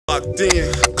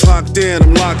Clocked in,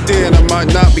 I'm locked in. I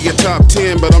might not be a top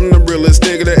 10, but I'm the realest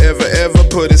nigga that ever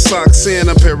put his socks in.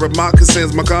 A pair of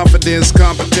moccasins, my confidence,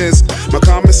 competence, my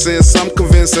common sense. I'm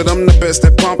convinced that I'm the best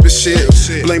at pumping shit.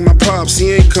 Blame my pops,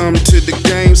 he ain't come to the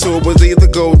game, so it was either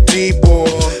go deep or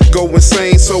go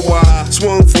insane. So I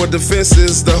swung for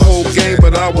defenses the whole game,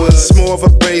 but I was more of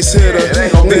a base hitter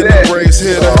than a race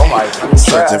hitter.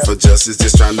 Searching for justice,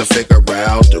 just trying to figure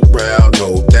out the route.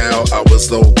 No doubt, I was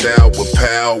low down with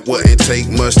pal. Wouldn't take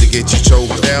much to get you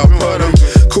choked out, but I'm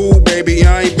cool, baby.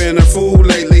 I ain't been a fool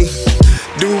lately.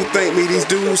 Dude, thank me, these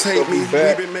dudes hate me. We've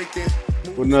been making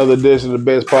with another edition of the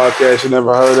best podcast you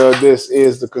never heard of. This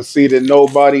is the Conceited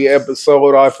Knowbody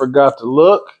episode. I forgot to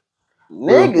look.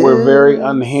 We're very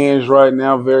unhinged right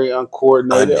now, very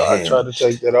uncoordinated. I tried to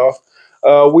take that off.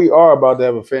 We are about to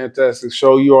have a fantastic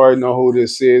show. You already know who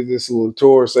this is. This is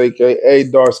Latourus, a.k.a.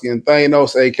 Dark Skin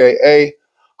Thanos, a.k.a.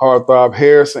 Heartthrob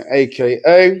Harrison,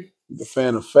 a.k.a. the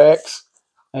Fan of Facts,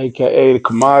 a.k.a. the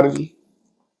Commodity.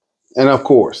 And, of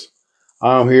course,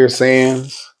 I'm here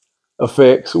sans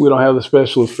effects. We don't have the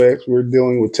special effects. We're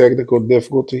dealing with technical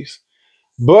difficulties.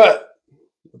 But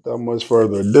without much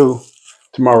further ado,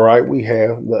 to my right, we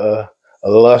have the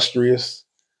illustrious.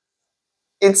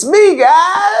 It's me,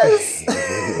 guys.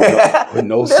 with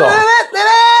no song.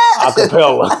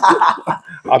 Acapella.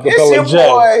 It's your Jay.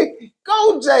 boy,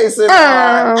 Go Jason,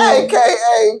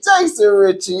 a.k.a. Jason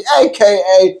Ritchie,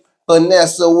 a.k.a.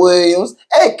 Vanessa Williams,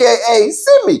 a.k.a.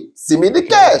 Send me the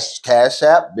cash. Cash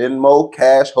App, Venmo,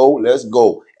 Cash Ho, let's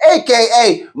go.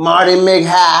 A.k.a. Marty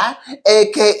McHigh,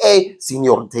 a.k.a.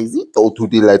 Señor Tezito to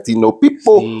the Latino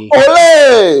people.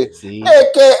 Ole!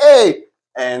 A.k.a.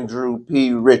 Andrew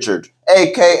P. Richard,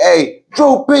 a.k.a.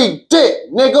 Drew P.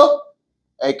 Dick, nigga,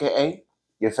 a.k.a.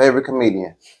 your favorite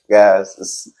comedian.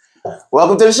 Guys,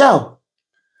 welcome to the show.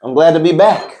 I'm glad to be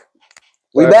back.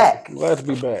 Back. Glad to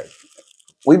be back.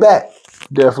 We back.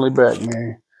 Definitely back,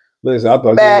 man. Listen, I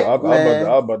thought I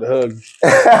was about to hug you.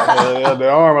 The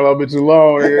arm a little bit too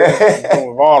long. It's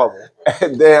vulnerable.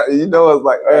 Damn, you know it's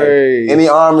like, hey, any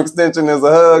arm extension is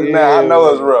a hug. Yeah, now I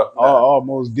know it's rough. I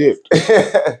almost dipped.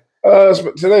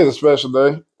 Today's a special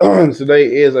day.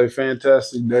 Today is a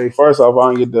fantastic day. First off, I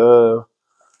didn't get the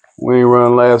we ain't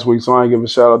run last week, so I ain't give a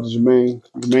shout out to Jameen.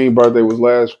 Jameen's birthday was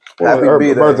last. Her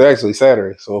birthday actually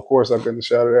Saturday, so of course I couldn't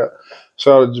shout it out.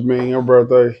 Shout out to Jameen, her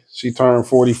birthday. She turned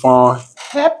 45.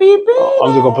 Happy birthday!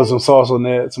 I'm just gonna put some sauce on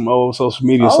that, some old social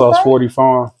media sauce.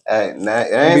 45. Hey, it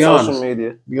ain't social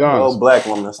media. Be honest. Old black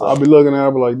woman sauce. I'll be looking at her,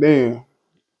 I'll be like, damn,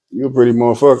 you a pretty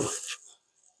motherfucker.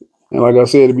 And like I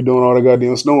said, to be doing all the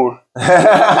goddamn snoring.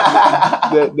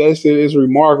 that shit is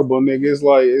remarkable, nigga. It's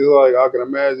like I can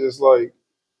imagine. It's like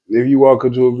if you walk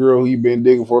up to a girl who you been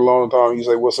digging for a long time, you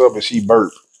say, "What's up?" and she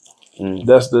burp.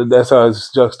 That's how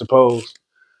it's juxtaposed.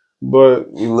 But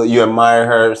you admire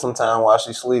her sometime while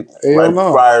she sleeps,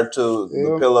 prior to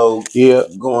the pillow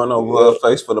going over her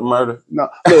face for the murder. No,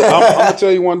 look, I'm gonna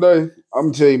tell you one day. I'm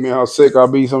gonna tell you, man, how sick I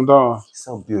be sometimes.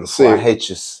 So beautiful. Sick. I hate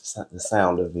the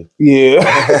sound of it. Yeah.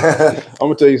 I'm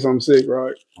gonna tell you something sick,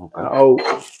 right?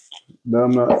 Okay.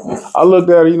 I'm not. I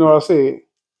looked at her, you know what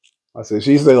I said,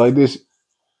 she stayed like this.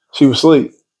 She was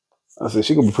asleep. I said,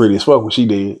 she gonna be pretty as fuck when she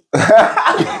dead.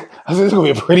 I said, it's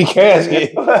gonna be a pretty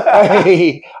casket.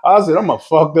 Hey, I said, I'm a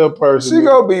fucked up person. She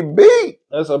gonna be beat.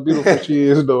 That's how beautiful she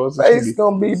is, though. Face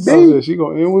gonna be beat. I said,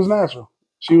 it was natural.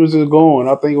 She was just going.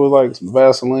 I think it was like some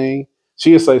Vaseline.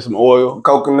 She'd say some oil.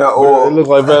 Coconut oil. It looked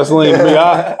like Vaseline to me.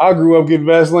 I grew up getting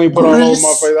Vaseline put on over my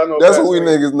face. I know that's Vaseline. What we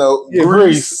niggas know. Yeah,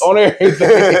 grease. On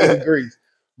everything. Grease.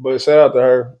 But shout out to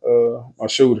her, my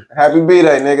shooter. Happy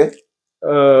B-Day, nigga.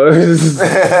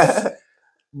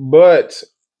 But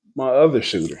my other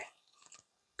shooter.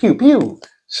 Pew pew.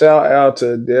 Shout out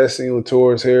to Destiny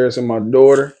Latourus Harrison, my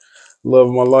daughter. Love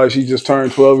of my life. She just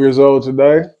turned 12 years old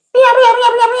today.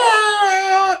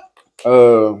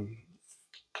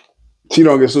 She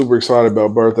don't get super excited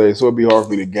about birthdays, so it'd be hard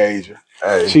for me to gauge her.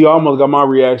 Hey. She almost got my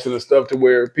reaction and stuff to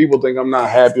where people think I'm not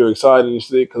happy or excited and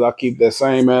shit because I keep that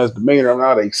same ass demeanor. I'm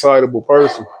not an excitable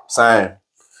person. Same.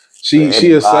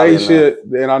 She'll say shit,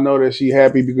 and I know that she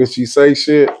happy because she say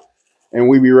shit, and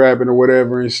we be rapping or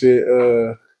whatever and shit.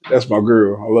 That's my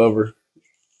girl. I love her.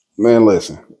 Man,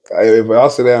 listen. If I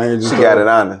sit down here and just... She got it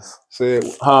honest. Said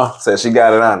she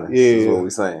got it honest. Yeah. Is what we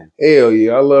saying. Hell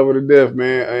yeah. I love her to death,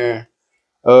 man. And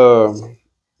I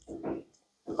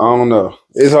don't know.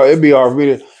 It'd be hard for me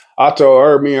to... I told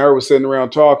her, me and her was sitting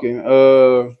around talking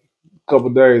a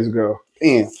couple days ago.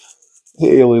 Damn. Hell,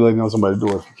 you letting on somebody's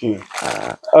door if you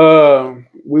can.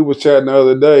 We was chatting the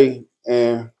other day,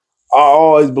 and I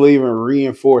always believe in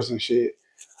reinforcing shit.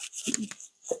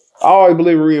 I always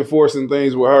believe in reinforcing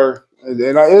things with her.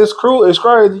 It's cruel. It's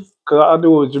crazy because I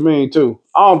do it with Jermaine too.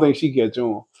 I don't think she catch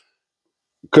on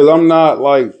because I'm not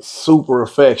like super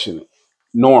affectionate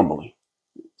normally.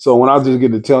 So when I just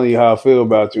get to telling you how I feel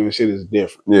about you and shit is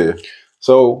different. Yeah.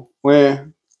 So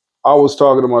when I was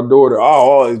talking to my daughter, I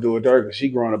always do it to her because she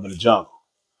growing up in the jungle.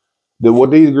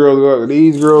 What these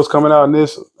girls coming out in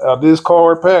this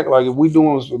card pack, like if we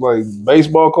doing like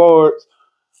baseball cards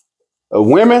of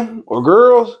women or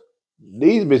girls,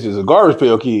 these bitches are garbage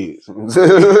pail kids.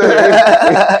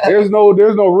 there's no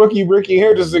rookie Ricky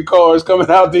Henderson cards coming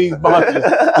out these bunches.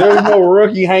 There's no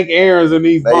rookie Hank Aaron's in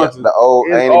these bunches. The old,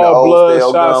 it's ain't all the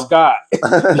old bloodshot Scott.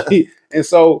 And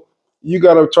so you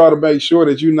got to try to make sure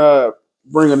that you're not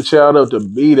bringing the child up to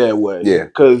be that way. Yeah,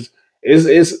 because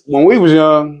it's when we was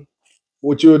young.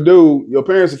 What you'll do, your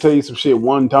parents will tell you some shit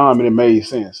one time and it made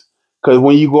sense. Because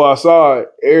when you go outside,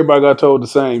 everybody got told the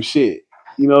same shit.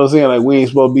 You know what I'm saying? Like, we ain't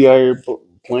supposed to be out here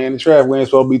playing the traffic. We ain't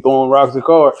supposed to be throwing rocks at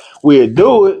cars. We'll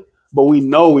do it, but we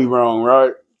know we wrong,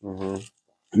 right? Mm-hmm.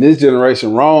 And this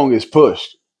generation, wrong is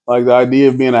pushed. Like the idea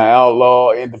of being an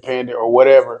outlaw, independent, or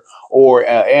whatever, or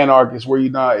an anarchist where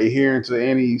you're not adhering to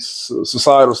any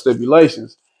societal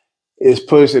stipulations is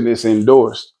pushed and it's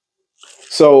endorsed.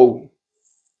 So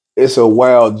it's a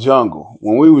wild jungle.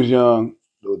 When we was young,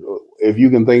 if you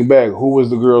can think back, who was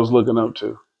the girls looking up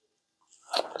to?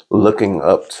 Looking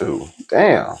up to?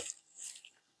 Damn.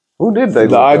 Who did they?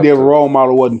 The idea of a role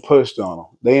model wasn't pushed on them.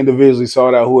 They individually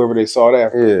sought out whoever they sought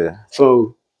after. Yeah.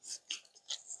 So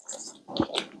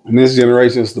in this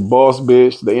generation, it's the boss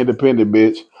bitch, the independent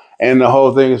bitch, and the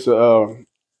whole thing is to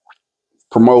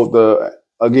promote the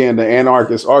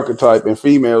anarchist archetype in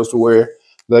females to where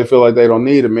they feel like they don't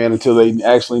need a man until they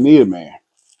actually need a man.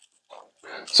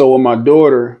 So with my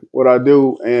daughter, what I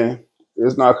do, and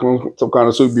it's not some kind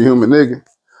of superhuman nigga,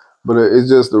 but it's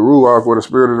just the ruach where the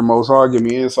spirit of the Most High give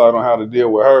me insight on how to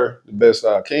deal with her the best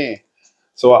I can.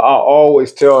 So I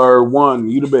always tell her, one,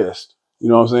 you the best. You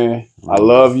know what I'm saying? I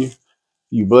love you.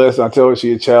 You blessed. I tell her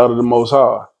she a child of the Most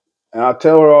High. And I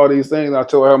tell her all these things. I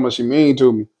tell her how much she mean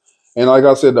to me. And like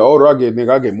I said, the older I get,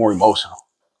 nigga, I get more emotional.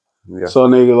 Yeah. So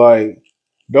nigga, like,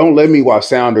 don't let me watch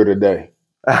Sounder today.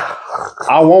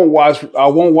 I won't watch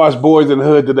Boys in the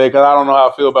Hood today because I don't know how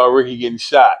I feel about Ricky getting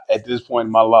shot at this point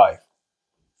in my life.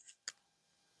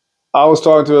 I was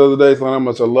talking to her the other day, how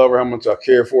much I love her, how much I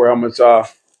care for her, how much I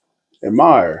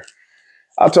admire her.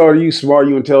 I told her, you smart,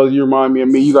 you intelligent, you remind me of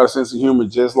me. You got a sense of humor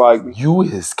just like me. You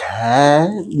is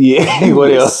kind. Yeah. You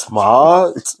what else?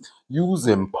 Smart. You was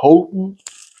important.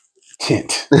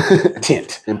 Tint.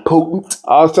 Important.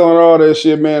 I was telling her all that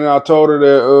shit, man, and I told her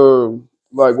that,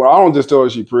 I don't just tell her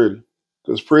she pretty.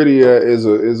 Because pretty is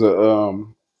a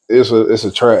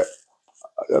trap.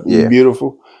 Yeah.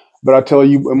 Beautiful. But I tell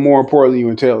you, more importantly, you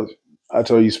intelligent. I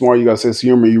tell you smart, you got a sense of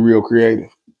humor, you real creative.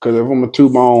 Because if I'm a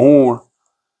toot my own horn,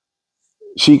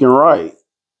 she can write.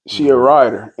 She a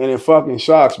writer. And it fucking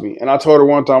shocks me. And I told her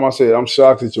one time, I said, I'm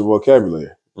shocked at your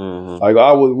vocabulary. Mm-hmm. Like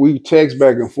we text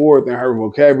back and forth and her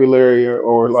vocabulary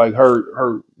or like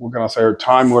her what can I say, her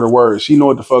timing with her words. She know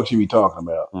what the fuck she be talking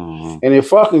about. Mm-hmm. And it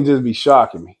fucking just be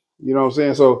shocking me. You know what I'm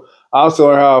saying? So I was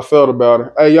telling her how I felt about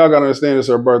her. Hey, y'all gotta understand it's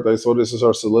her birthday, so this is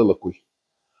her soliloquy.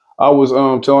 I was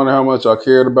telling her how much I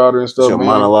cared about her and stuff. Your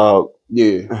monologue.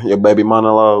 Yeah. Your baby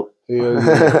monologue.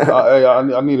 Yeah.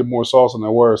 I needed more sauce on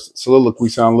that word. Soliloquy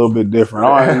sound a little bit different.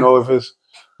 I don't even know if it's,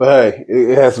 but hey,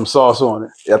 it has some sauce on it.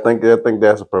 I think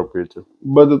that's appropriate too.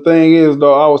 But the thing is,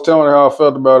 though, I was telling her how I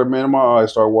felt about it, man, and my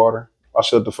eyes started watering. I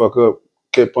shut the fuck up,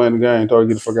 kept playing the game, told her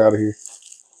to get the fuck out of here.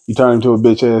 You turned into a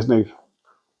bitch ass nigga.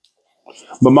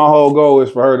 But my whole goal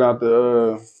is for her not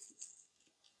to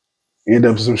end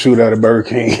up some shootout at Burger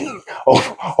King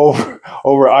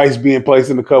over ice being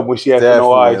placed in the cup when she has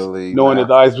no ice, knowing that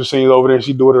the ice machine's over there,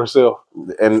 she do it herself.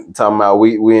 And talking about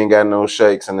we ain't got no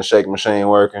shakes and the shake machine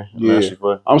working. Yeah,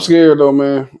 I'm scared though,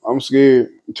 man. I'm scared,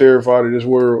 I'm terrified of this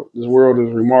world. This world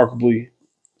is remarkably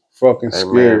fucking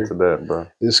scary. To that, bro.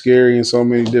 It's scary in so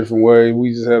many different ways.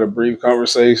 We just had a brief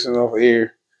conversation off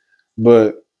air,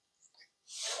 but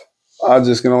I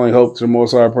just can only hope to the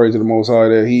Most High, pray to the Most High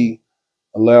that He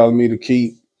allows me to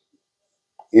keep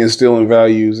instilling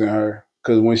values in her.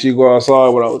 Because when she go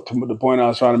outside, the point I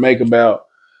was trying to make about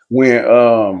when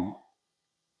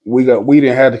we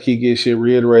didn't have to keep getting shit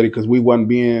reiterated because we wasn't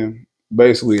being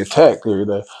basically attacked every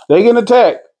day. They getting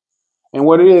attacked. And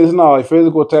what it is not like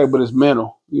physical attack, but it's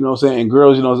mental. You know what I'm saying? And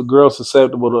girls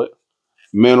susceptible to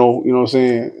mental, you know what I'm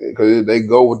saying? Because they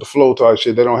go with the flow type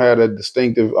shit. They don't have that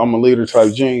distinctive, I'm a leader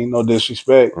type gene, no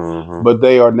disrespect, but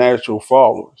they are natural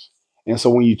followers. And so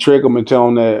when you trick them and tell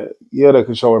them that, yeah, the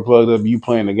controller plugged up, you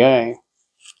playing the game,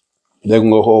 they're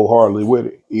gonna go wholeheartedly with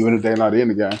it, even if they're not in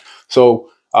the game. So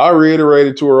I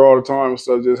reiterated to her all the time and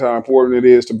stuff just how important it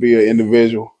is to be an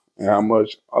individual and how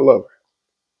much I love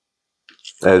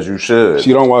her. As you should.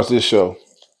 She don't watch this show.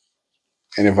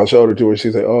 And if I showed her to her,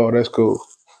 she'd say, "Oh, that's cool."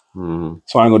 Mm-hmm.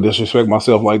 So I ain't gonna disrespect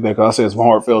myself like that because I said some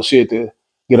heartfelt shit to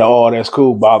get a "oh, that's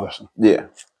cool" bothersome. Yeah.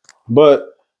 But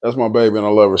that's my baby and I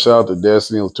love her. Shout out to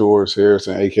Destiny Latours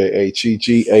Harrison, aka Chi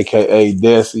Chi, aka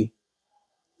Desi,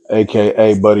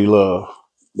 aka Buddy Love.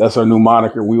 That's her new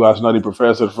moniker. We watched Nutty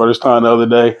Professor the first time the other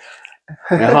day.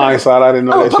 In hindsight, I didn't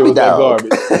know that shit was that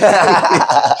garbage.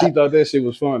 She thought that shit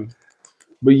was funny.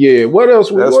 But yeah, what else?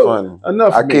 That's funny.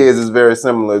 Enough. Our kids is very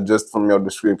similar just from your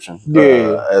description.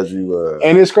 Yeah. As you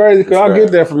and it's crazy because I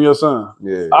get that from your son.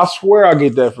 Yeah. I swear I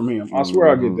get that from him. I swear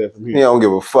I get that from him. He don't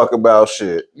give a fuck about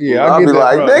shit. Yeah, I'll be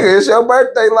like, nigga, it's your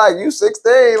birthday. Like, you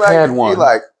 16. Like, had one. He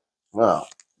like, well,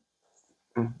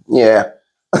 yeah.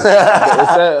 It's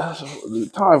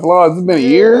that time flies. It's been a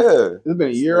year. Yeah. It's been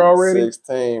a year already.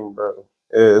 16, bro.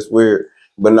 Yeah, it's weird.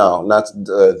 But no, not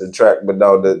the track. But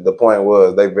no, the point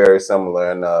was they very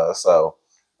similar, and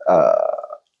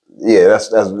yeah, that's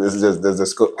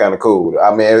just kind of cool.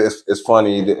 I mean, it's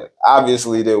funny. That,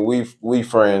 obviously, that we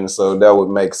friends, so that would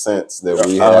make sense that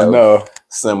we have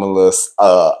similar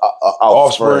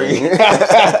offspring.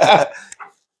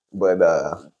 But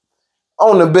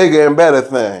on the bigger and better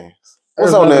things,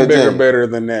 what's on the bigger, better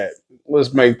than that?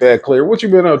 Let's make that clear. What you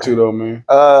been up to though, man?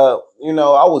 You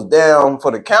know, I was down for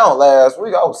the count last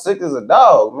week. I was sick as a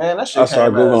dog, man. That shit. I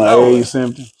started googling AIDS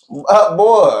symptoms.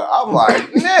 Boy, I'm like,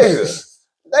 nigga,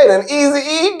 they done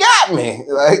easy got me.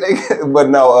 Like, but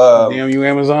no. Damn you,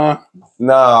 Amazon.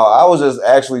 No, I was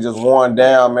just worn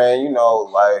down, man. You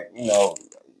know,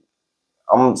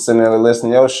 I'm sitting there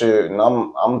listening to your shit, and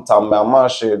I'm talking about my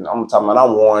shit. And I'm talking about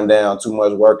I'm worn down, too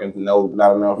much work and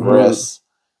not enough rest,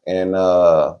 and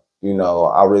you know,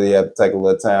 I really had to take a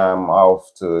little time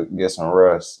off to get some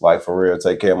rest. Like, for real,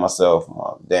 take care of myself.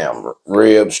 My damn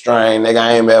rib strain. Nigga,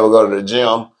 I ain't been able to go to the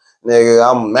gym.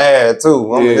 Nigga, I'm mad,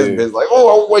 too. I'm this bitch like, oh,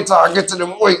 I'll wait till I get to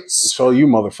them weights. Show you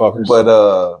motherfuckers. But,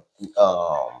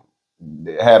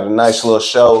 had a nice little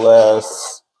show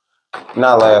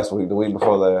not last week, the week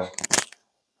before last.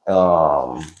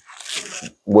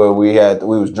 Where we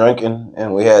was drinking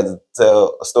and we had to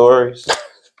tell stories.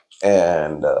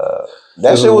 And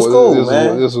that shit was cool,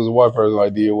 man. This was a white person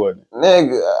idea, wasn't it?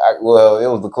 Nigga, well, it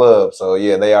was the club, so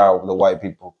yeah, they are the white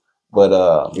people. But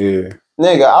yeah,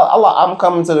 nigga, I'm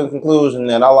coming to the conclusion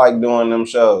that I like doing them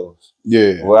shows.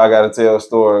 Yeah, where I got to tell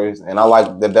stories, and I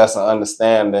like that's an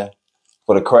understanding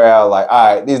for the crowd. Like,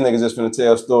 all right, these niggas just finna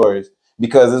tell stories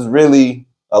because it's really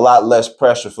a lot less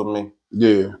pressure for me.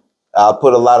 Yeah. I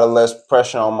put a lot of less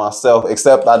pressure on myself,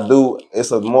 except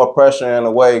it's a more pressure in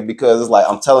a way because it's like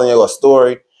I'm telling you a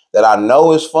story that I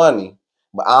know is funny,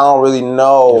 but I don't really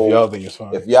know if y'all think it's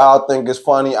funny. If y'all think it's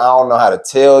funny, I don't know how to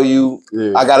tell you.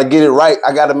 Yeah. I gotta get it right.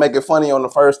 I gotta make it funny on the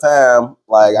first time.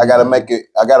 Like I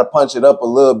gotta punch it up a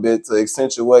little bit to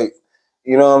accentuate,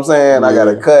 you know what I'm saying? Yeah. I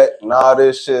gotta cut and all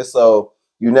this shit. So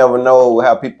you never know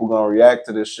how people gonna react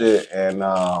to this shit. And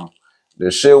the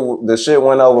shit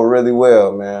went over really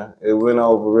well, man. It went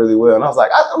over really well, and I was like,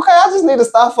 I just need to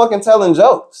stop fucking telling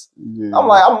jokes. Yeah. I'm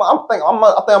like, I think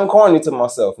I'm corny to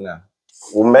myself now.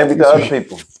 Well, maybe to other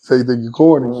people. So you think you're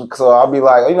corny? So I'll be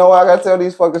like, you know what? I gotta tell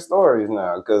these fucking stories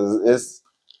now because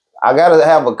I gotta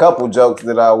have a couple jokes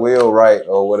that I will write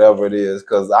or whatever it is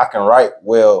because I can write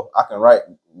well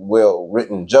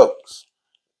written jokes.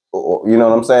 You know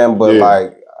what I'm saying? But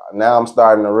like now I'm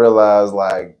starting to realize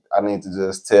like. I need to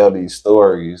just tell these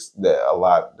stories that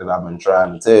I've been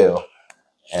trying to tell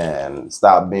and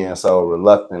stop being so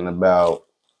reluctant about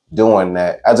doing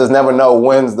that. I just never know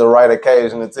when's the right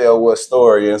occasion to tell what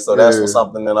story. And so that's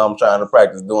something that I'm trying to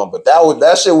practice doing. But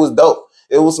that shit was dope.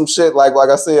 It was some shit like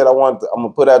I said, I'm gonna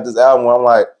put out this album where I'm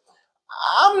like,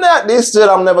 this shit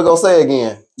I'm never gonna say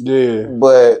again. Yeah.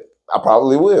 But I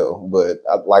probably will, but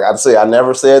like I said, I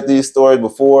never said these stories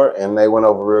before, and they went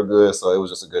over real good, so it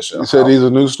was just a good show. You said these are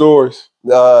new stories?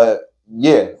 Yeah.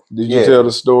 Did you tell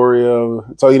the story of,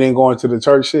 so you didn't go into the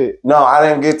church shit? No, I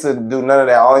didn't get to do none of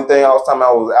that. Only thing I was talking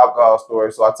about was alcohol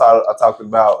story, so I talked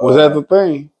about... Was that the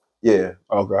thing? Yeah.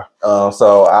 Okay.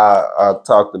 So I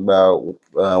talked about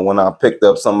when I picked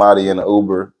up somebody in an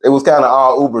Uber. It was kind of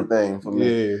all Uber thing for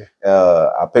me. Yeah.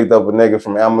 I picked up a nigga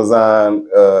from Amazon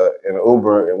in an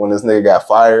Uber, and when this nigga got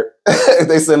fired,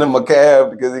 they sent him a cab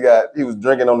because he was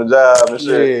drinking on the job and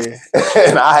shit. Yeah.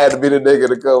 And I had to be the nigga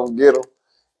to come get him.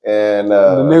 And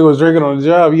the nigga was drinking on the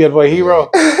job. He had to play hero.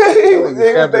 He was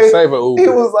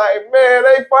like, man,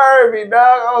 they fired me, dog.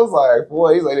 I was like,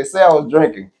 boy. He's like, they say I was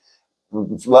drinking.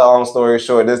 long story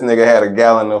short, this nigga had a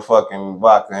gallon of fucking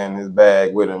vodka in his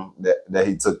bag with him that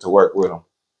he took to work with him.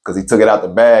 Cause he took it out the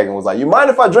bag and was like, "You mind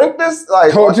if I drink this?"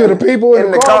 Like, told you the people in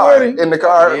the car in the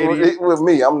car with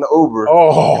me. I'm the Uber.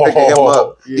 Picking him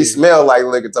up. Yeah. He smelled like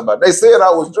liquor. Talking about, they said I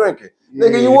was drinking. Yeah.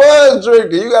 Nigga, you was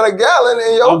drinking. You got a gallon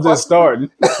in your. I'm just starting.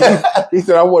 He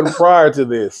said I wasn't prior to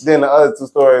this. Then the other two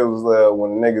stories was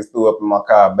when the niggas threw up in my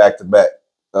car back to back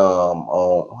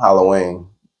on Halloween.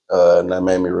 And that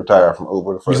made me retire from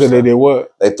Uber the first time. You said they did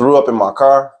what? They threw up in my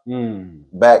car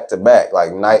back to back,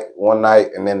 like one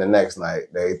night, and then the next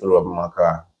night they threw up in my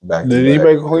car back to back. Did you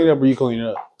make a clean up or you clean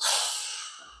up?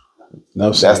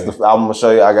 No, I'm gonna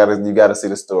show you. You gotta see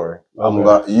the story.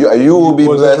 Okay. You will be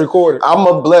blessed. I'm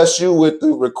gonna bless you with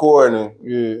the recording.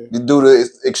 Yeah. You do the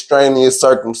extraneous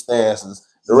circumstances.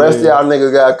 The rest of y'all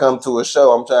niggas gotta come to a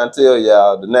show. I'm trying to tell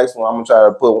y'all. The next one, I'm gonna try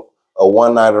to put a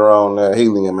one-nighter on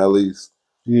Helium at least.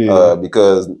 Yeah.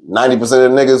 Because 90% of the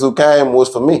niggas who came was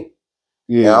for me.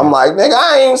 Yeah. And I'm like, nigga,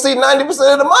 I ain't even see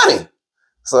 90% of the money.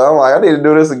 So I'm like, I need to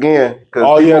do this again.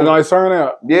 Oh, you had a nice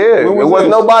turnout? Yeah. It wasn't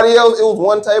nobody else. It was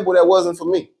one table that wasn't for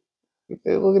me.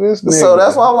 Hey, look at this nigga. So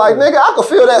that's why I'm like, nigga, I could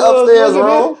feel that upstairs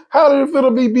room. How did it feel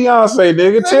to be Beyonce,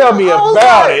 nigga? Tell me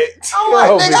about it. I'm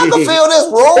like, nigga, I can feel this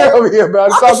room. Tell me about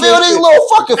it. I can feel these little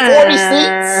fucking 40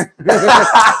 seats.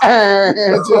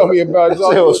 Tell me about it.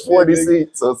 It was 40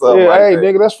 seats or something. Yeah, like hey, that.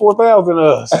 nigga, that's 4,000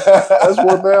 us. That's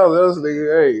 4,000 us, nigga.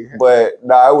 Hey. But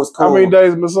nah, it was cool. How many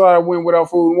days Messiah went without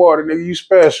food and water, nigga? You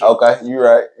special. Okay, you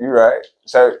right.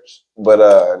 Church.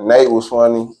 But Nate was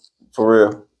funny, for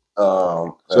real.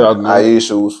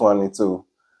 Aisha was funny too.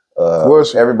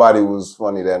 Everybody was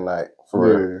funny that night,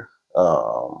 for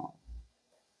real.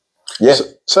 Yeah.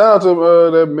 Shout out to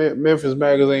that Memphis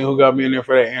magazine who got me in there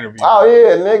for that interview. Oh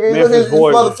yeah, nigga, look at this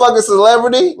motherfucking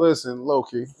celebrity. Listen, low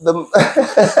key.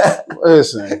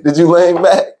 Listen. Did you lean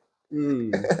back?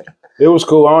 It was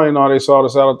cool. I don't even know how they saw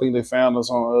us. I don't think they found us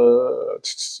on.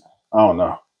 I don't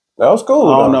know. That was cool.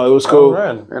 I don't know. It was cool.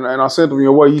 And I sent them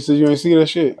your way. You said you ain't see that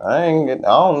shit. I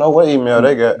don't know what email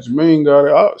they got. Jermaine got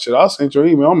it. I sent your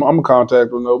email. I'm gonna contact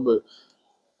them though, but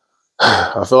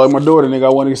I feel like my daughter, nigga, I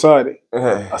wasn't excited.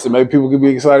 I said maybe people could be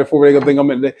excited for me. They gonna think I'm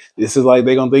in. This is like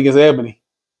they gonna think it's Ebony.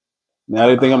 Now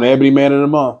they think I'm the Ebony Man of the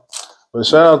Month. But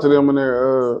shout out to them in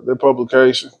their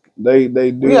publication. They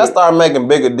do. We gotta start making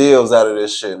bigger deals out of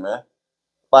this shit, man.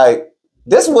 Like.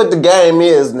 This is what the game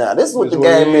is now. This is what the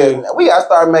game is now. We gotta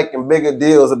start making bigger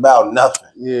deals about nothing.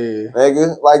 Yeah.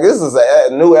 Nigga. Like this is a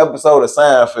new episode of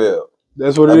Seinfeld.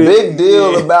 That's what it is. A big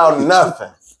deal about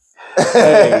nothing.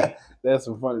 Hey, that's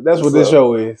some funny. That's what this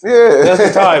show is. Yeah.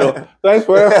 That's the title. Thanks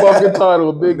for that fucking title.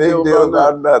 A big deal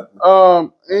about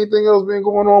nothing. Anything else been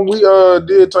going on? We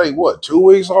did take what, 2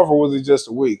 weeks off, or was it just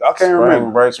a week? I can't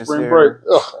remember. Spring break.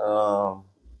 Nah.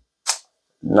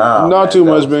 Not too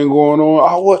much been going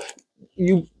on. What?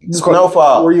 You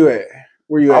Snowfall. Where you at?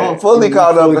 I'm fully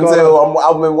caught up until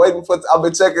I've been waiting for. I've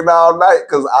been checking all night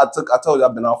because I told you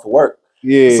I've been off for work.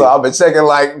 Yeah. So I've been checking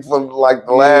like for like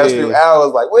the last few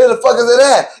hours. Like, where the fuck is it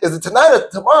at? Is it tonight or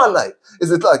tomorrow night? Is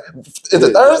it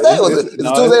Thursday? Or is it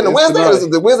Tuesday and Wednesday? Or is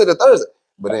it the Wednesday to Thursday?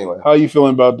 But anyway, how you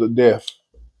feeling about the death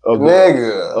of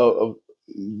of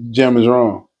Jim is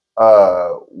wrong?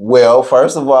 Well,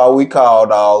 first of all, we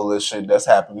called all this shit that's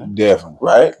happening. Definitely.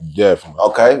 Right? Definitely.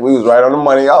 Okay. We was right on the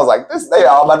money. I was like, they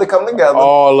all about to come together.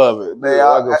 All of it. They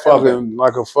all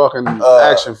like a fucking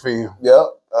action film. Yep.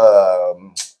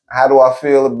 How do I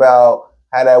feel about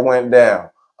how that went down?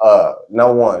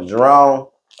 No one. Jerome,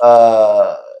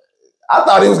 I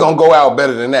thought he was gonna go out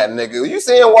better than that, nigga. You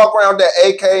see him walk around with that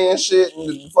AK and shit and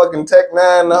the fucking Tech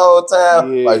 9 the whole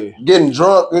time, like getting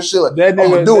drunk and shit. Like, that nigga,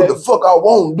 I'm gonna do what the fuck I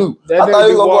won't do. I thought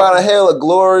he was gonna go out of hell of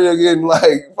glory or getting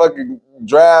like fucking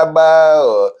drive by,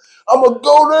 or I'm gonna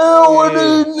go down with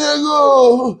these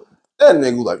niggas. That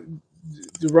nigga was like,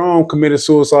 Jerome committed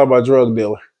suicide by drug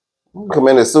dealer.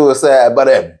 Committed suicide by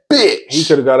that bitch. He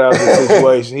could have got out of the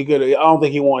situation. I don't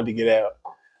think he wanted to get out.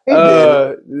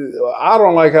 I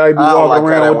don't like how he be walking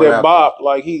around with that bop.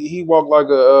 Like he walked like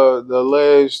the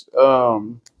alleged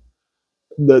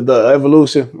the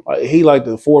evolution. Like, he like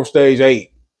the 4th stage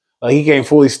 8. Like he can't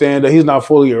fully stand up. He's not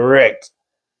fully erect.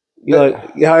 Like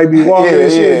how he be walking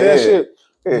and shit. That shit.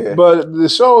 Yeah. But the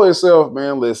show itself,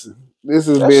 man, listen. This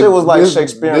has been shit was like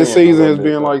Shakespearean. This season has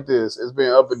been like this. It's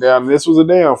been up and down. And this was a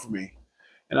down for me.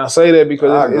 And I say that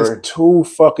because it's too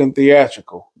fucking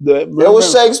theatrical. It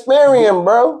was Shakespearean,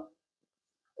 bro.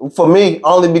 For me,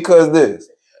 only because this.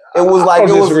 It was like I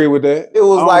don't disagree with that. It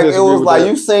was like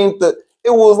you seen it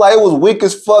was weak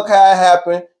as fuck how it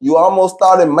happened. You almost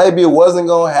thought maybe it wasn't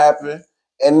gonna happen.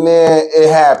 And then it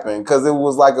happened because it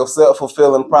was like a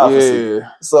self-fulfilling prophecy.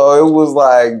 Yeah. So it was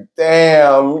like,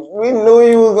 damn, we knew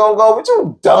you was gonna go, but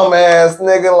you dumbass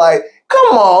nigga. Like,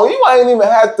 come on, you ain't even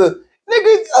have to,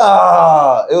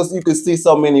 nigga. It was, you could see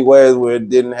so many ways where it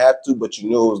didn't have to, but you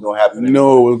knew it was gonna happen. You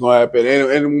know it was gonna happen.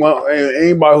 And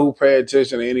anybody who pay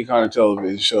attention to any kind of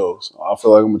television shows, I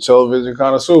feel like I'm a television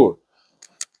connoisseur.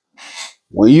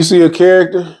 When you see a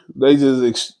character, they just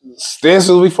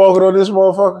extensively focus on this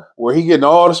motherfucker, where he getting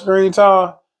all the screen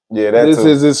time. Yeah, that's this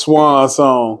is his swan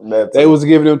song. They was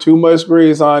giving him too much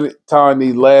screen time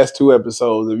these last 2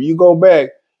 episodes. If you go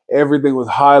back, everything was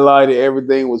highlighted,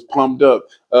 everything was pumped up.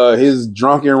 His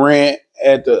drunken rant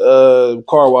at the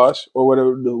car wash or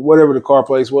whatever the car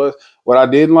place was. What I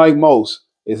didn't like most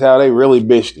is how they really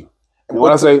bitched him. And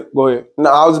when I say, go ahead. No,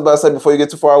 I was about to say before you get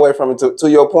too far away from it, to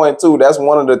your point too, that's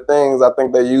one of the things I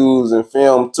think they use in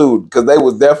film too, because they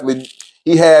was definitely,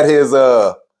 he had his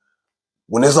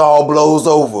when this all blows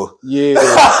over. Yeah.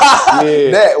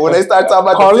 That when they start talking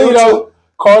about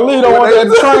Carlito at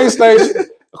the train station.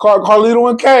 Carlito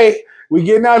and Kay. We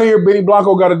getting out of here. Benny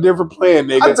Blanco got a different plan,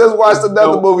 nigga. I just watched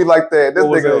another movie like that. This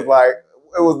nigga was like,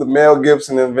 it was the Mel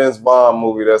Gibson and Vince Vaughn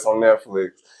movie that's on Netflix.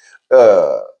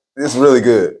 It's really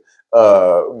good.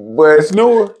 But it's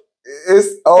newer.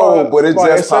 It's old, but it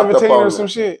just popped up on or some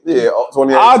shit. Yeah,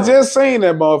 2018. I just seen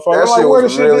that motherfucker. That shit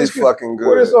was really fucking good.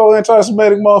 Where this old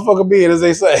anti-Semitic motherfucker being, as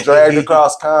they say? Dragged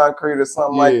across concrete or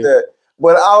something like that.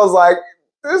 But I was like,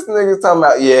 this nigga's talking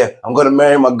about, yeah, I'm gonna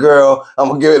marry my girl. I'm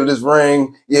gonna give her this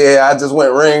ring. Yeah, I just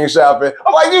went ring shopping.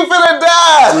 I'm like, you finna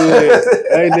die. Yeah.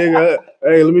 Hey, nigga.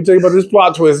 Hey, let me tell you about this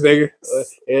plot twist, nigga.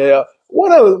 Yeah.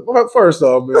 What other? First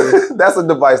off, man. That's a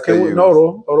device. Hold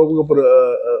on. We're gonna put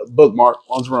a bookmark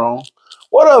on wrong.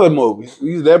 What other movies?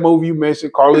 That movie you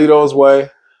mentioned, Carlito's Way.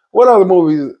 What other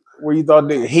movies where you thought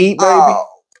nigga Heat, baby?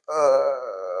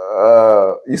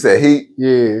 You said Heat?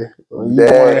 Yeah. You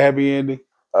wanted a happy ending?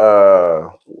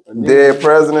 Dead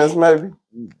Presidents, maybe.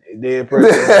 Dead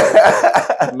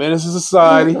Presidents. Menace to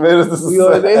Society.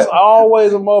 There's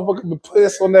always a motherfucker be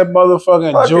pissed on that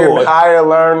motherfucking fucking joy. Higher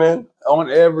Learning.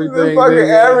 On everything. Fucking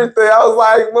everything. I was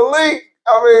like, Malik,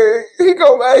 I mean, he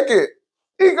gonna make it.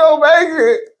 He gonna make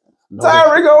it. No,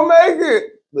 Tyree gonna make it.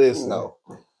 Listen, no.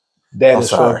 That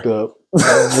is fucked up.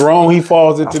 Jerome, he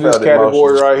falls into this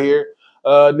category right here.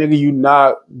 Nigga, you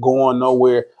not going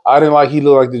nowhere. I didn't like he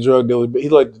looked like the drug dealer, but he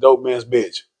looked like the dope man's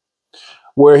bitch.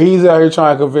 Where he's out here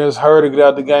trying to convince her to get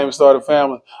out the game and start a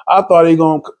family. I thought he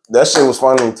gonna. That shit was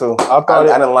funny too. I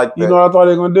didn't like that. You know what I thought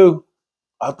he gonna do?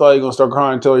 I thought he gonna start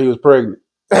crying and tell her he was pregnant.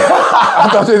 I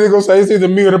thought they were gonna say it's either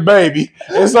me or the baby.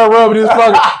 And start rubbing his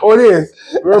fucking or this.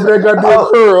 Rub that goddamn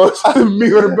curls.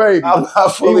 Me or the baby. I'm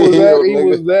not fully healed. He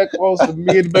was that close to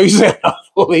me and the baby. Said I'm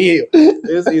fully healed.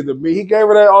 It's either me. He gave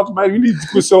her that ultimatum. You need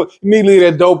to leave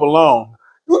that dope alone.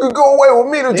 You can go away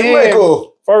with me to Jamaica.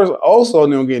 First, also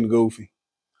them getting goofy.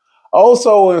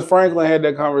 Also, when Franklin had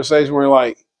that conversation where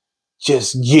like,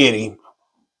 just get him.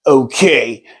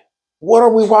 Okay. What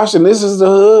are we watching? This is the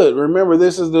hood. Remember,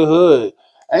 this is the hood.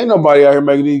 Ain't nobody out here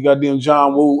making these goddamn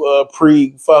John Woo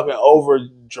pre-fucking over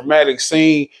dramatic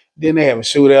scene. Then they having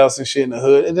shootouts and shit in the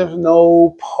hood. And there's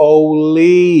no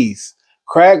police.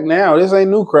 Crack now. This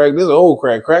ain't new crack. This is old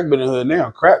crack. Crack been in the hood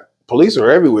now. Crack police are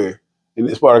everywhere in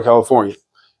this part of California.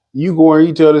 You go and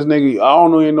you tell this nigga, I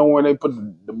don't even know where they put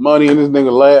the money in this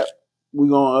nigga lap. We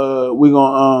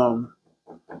gonna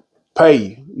pay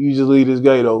you. You just leave this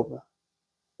gate open.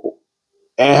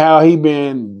 And how he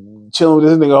been chilling with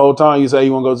this nigga the whole time. You say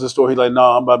you want to go to the store. He's like,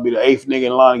 no, I'm about to be the 8th nigga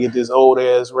in line to get this old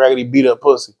ass raggedy beat up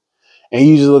pussy. And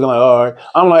you just looking like, all right.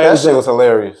 I'm like, that shit was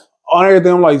hilarious. On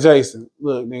everything, I'm like, Jason,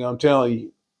 look, nigga, I'm telling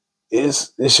you,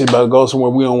 this shit about to go somewhere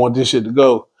we don't want this shit to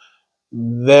go.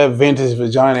 That vintage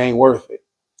vagina ain't worth it.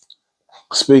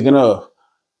 Speaking of,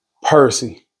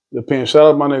 Percy, the pimp. Shout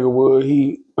out my nigga Wood.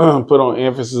 He put on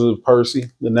emphasis of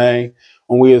Percy, the name,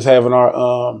 when we was having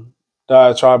our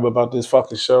diatribe about this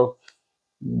fucking show.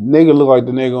 Nigga look like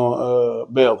the nigga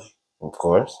on Belly. Of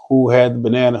course. Who had the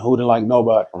banana, who didn't like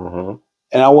nobody. Mm-hmm.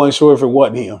 And I wasn't sure if it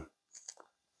wasn't him.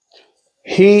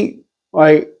 He,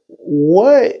 like,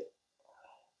 what?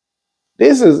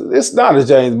 It's not a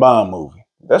James Bond movie.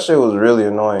 That shit was really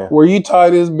annoying. Where you tie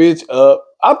this bitch up.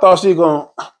 I thought she gonna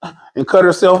and cut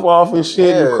herself off and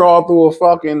shit and crawl through a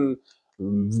fucking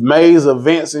maze of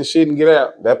vents and shit and get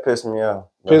out. That pissed me off.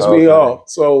 Pissed me off.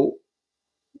 So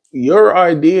your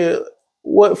idea,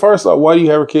 first off, why do you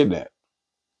have her kidnapped?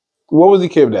 What was he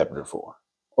kidnapping her for?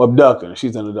 Or abducting her?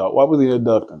 She's an adult. Why was he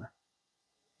abducting her?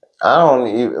 I don't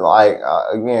even, like,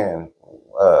 again,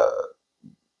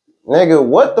 Nigga,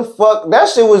 what the fuck? That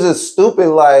shit was just stupid.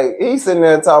 Like, he sitting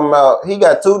there talking about, he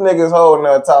got two niggas holding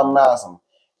there talking about some,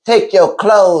 take your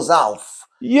clothes off.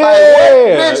 Yeah. Like,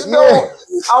 what, bitch, don't.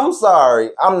 I'm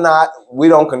sorry. I'm not. We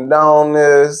don't condone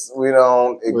this. We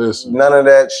don't. None of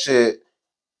that shit.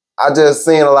 I just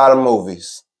seen a lot of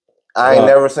movies. I ain't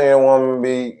never seen a woman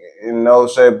be in no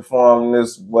shape or form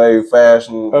this way,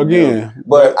 fashion. Again.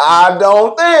 But I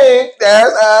don't think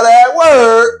that's how that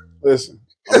works. Listen,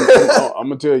 I'm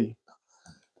going to tell you.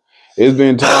 It's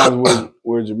been times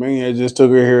where Jermaine had just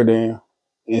took her hair down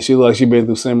and she like she been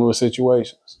through similar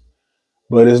situations.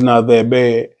 But it's not that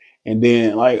bad. And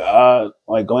then I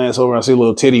glance over and I see a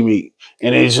little titty meat.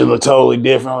 And then she look totally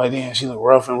different. I'm like, damn, she look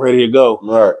rough and ready to go.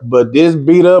 Right. But this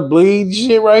beat up bleed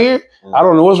shit right here, I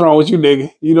don't know what's wrong with you,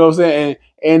 nigga. You know what I'm saying?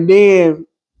 And then,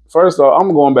 first off,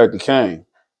 I'm going back to Kane.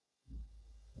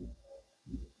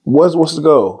 What's the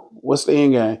goal? What's the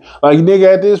end game? Like,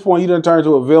 nigga, at this point, you done turned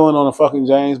to a villain on a fucking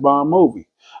James Bond movie.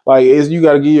 Like, you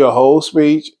got to give you a whole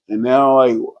speech, and now,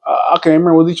 like, I can't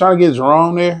remember. Was he trying to get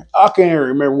Jerome there? I can't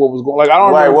remember what was going. Like, I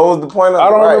don't. Right. Remember, what was the point of? I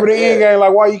don't remember the end game.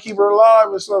 Like, why you keep her alive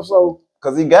and stuff? So,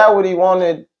 because he got what he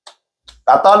wanted.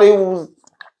 I thought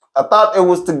it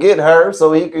was to get her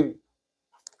so he could.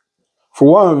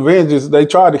 For one, vengeance. They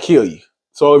tried to kill you.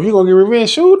 So if you're gonna get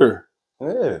revenge, shoot her.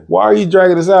 Yeah. Why are you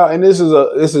dragging this out? And this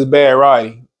is bad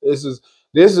writing. This is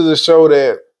a show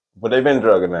that. But they've been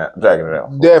dragging it out.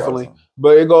 Definitely.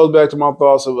 But it goes back to my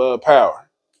thoughts of Power,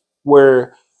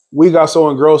 where we got so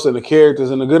engrossed in the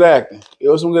characters and the good acting. It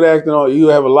was some good acting on. You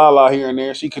have a Lala here and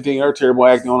there. She continued her terrible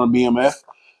acting on a BMF.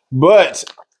 But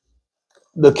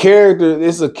the character,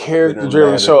 it's a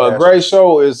character-driven show. A great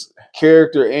show is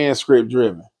character and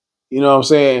script-driven. You know what I'm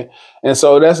saying? And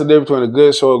so that's the difference between a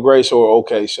good show, a great show, or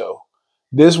okay show.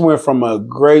 This went from a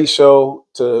great show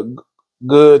to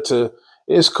good to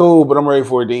it's cool, but I'm ready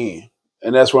for it to end.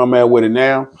 And that's where I'm at with it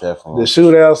now. Definitely. The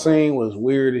shootout scene was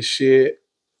weird as shit.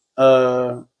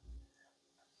 I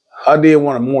did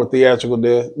want a more theatrical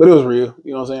death, but it was real.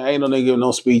 You know what I'm saying? Ain't no nigga giving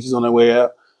no speeches on their way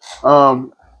out.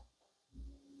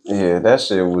 Yeah, that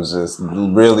shit was just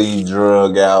really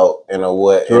drug out in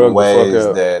ways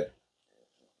that,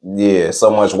 so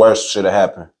much worse should have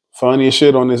happened. Funniest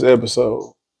shit on this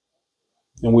episode.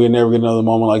 And we'll never get another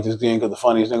moment like this again because the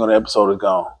funniest thing on the episode is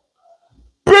gone.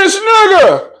 Bitch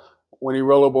nigga! When he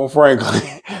roll up on Franklin.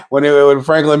 when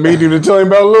Franklin meet him to tell him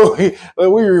about Louis. Like,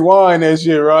 we rewind that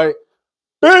shit, right?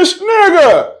 Bitch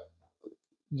nigga!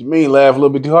 Jermaine laughed a little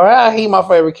bit too hard. He my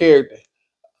favorite character.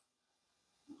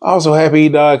 I was so happy he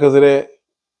died because of that.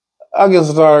 I guess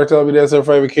it's hard to tell me that's her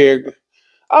favorite character.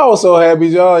 I was so happy,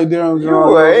 y'all.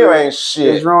 You ain't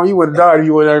shit. It's wrong. You would have died if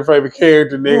you were her favorite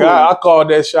character, nigga. I called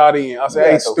that shot in. I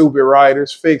said, hey, stupid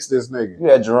writers, fix this nigga. You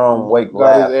had Jerome Wake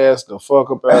got his ass the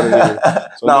fuck up out of here.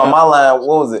 So no, my line, what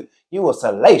was it? You a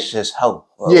salacious hoe.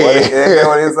 Yeah.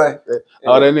 What did he say?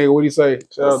 Oh, that nigga, what he say?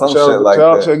 Shout out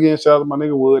to my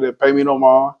nigga Wood that pay me no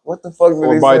more. What the fuck did he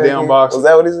say? Buy down box. Was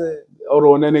that what he said? Hold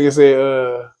on, that nigga said,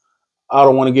 I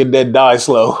don't want to get that die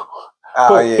slow.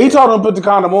 Oh, yeah. He told him to put the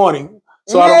condom on him.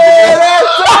 So I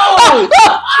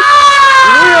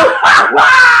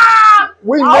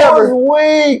we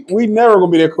never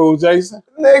gonna be that cool, Jason.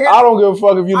 Nigga, I don't give a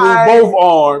fuck if you lose both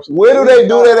arms. Where do they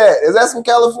do that at? Is that some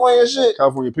California shit?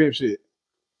 California pimp shit.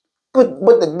 Put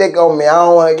the dick on me. I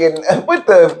don't want to get put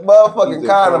the motherfucking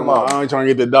condom on. I ain't trying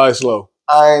to get the die slow.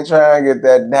 I ain't trying to get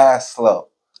that die slow.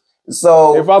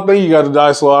 So if I think you got to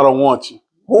die slow, I don't want you.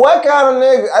 What kind of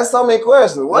nigga? That's so many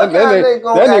questions. What kind of nigga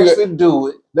gonna actually do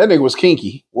it? That nigga was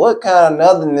kinky. What kind of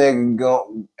other nigga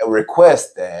gonna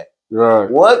request that? Right.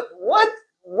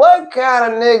 What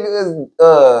kind of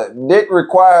nigga dick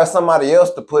requires somebody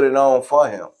else to put it on for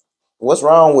him? What's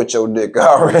wrong with your dick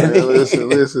already? Yeah,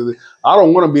 listen. I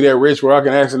don't want to be that rich where I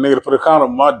can ask a nigga to put a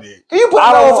condom on my dick. Can you put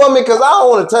it on for me? Because I don't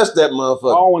want to touch that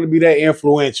motherfucker. I don't want to be that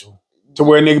influential to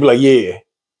where a nigga be like,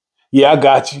 yeah, I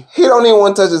got you. He don't even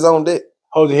want to touch his own dick.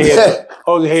 Hold your head up.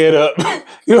 Hold your head up.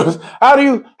 You know, how do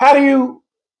you?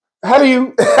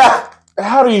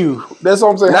 That's what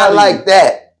I'm saying. Not like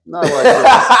that. Not like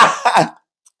that.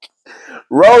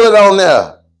 Roll it on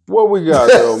there. What we got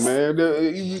though, man? Do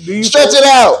you stretch it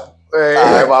out? Hey.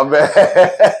 All right, my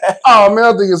bad. Oh man,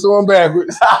 I think it's going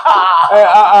backwards.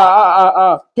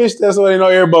 Pitch that so there ain't no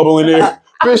air bubble in there.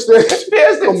 Pitch that.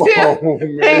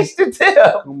 Pitch the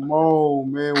tip. Come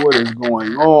on, man. What is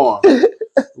going on?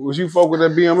 Was you fuck with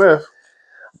that BMF?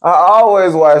 I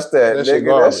always watch that.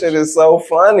 Nigga, that shit is so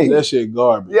funny. That shit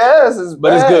garbage. Yes, it's bad.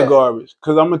 But it's good garbage.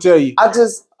 Cause I'm gonna tell you, I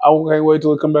can't wait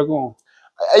till it come back on.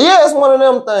 Yeah, it's one of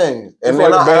them things. It's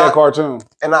like a bad cartoon.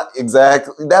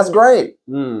 Exactly. That's great.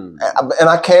 And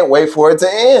I can't wait for it to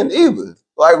end either.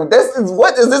 Like this is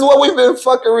what we've been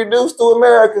fucking reduced to,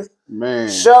 America? Man,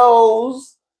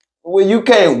 shows where you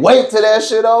can't wait till that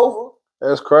shit over.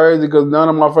 That's crazy because none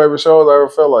of my favorite shows ever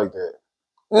felt like that.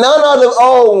 None of the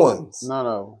old ones. None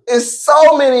of them. It's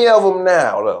so many of them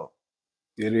now, though.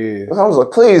 It is. I was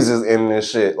like, please just end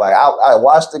this shit. Like I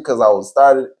watched it because I was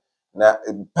started. Now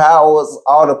Powers,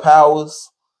 all the Powers,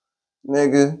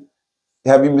 nigga.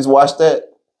 Have you just watched that?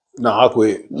 No, I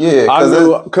quit. Yeah,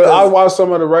 because I watched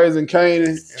some of the Raising Kanan,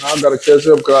 and I got to catch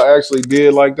up because I actually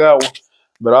did like that one.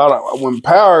 But when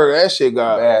Power, that shit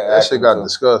got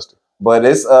disgusting. But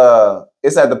it's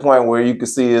at the point where you can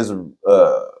see his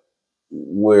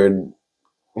where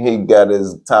he got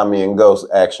his Tommy and Ghost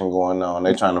action going on.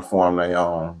 They trying to form their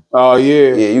own. Oh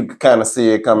yeah, yeah. You can kind of see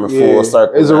it coming full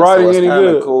circle. Is the writing any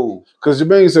good? Cool. Because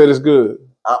Jermaine said it's good.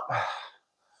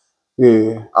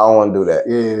 Yeah, I don't want to do that.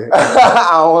 Yeah,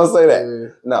 I don't want to say that.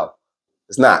 Yeah. No,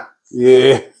 it's not.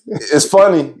 Yeah, it's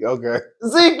funny. Okay,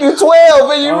 Zeke, you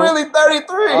 12 and you really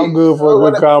 33. I'm good for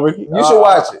a good comedy. You should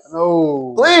watch it.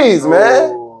 No, please, man.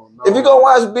 No. If you gonna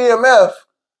watch BMF,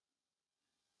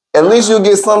 at least you'll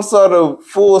get some sort of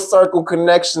full circle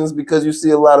connections because you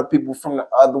see a lot of people from the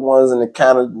other ones and it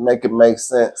kind of make it make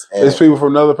sense. And it's people from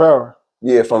another Power.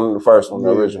 Yeah, from the first one,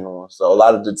 the original one. So a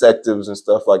lot of detectives and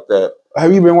stuff like that.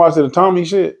 Have you been watching the Tommy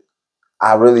shit?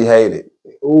 I really hate it.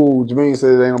 Ooh, Jermaine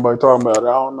says ain't nobody talking about it.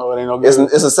 I don't know. It ain't no good.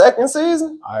 It's a second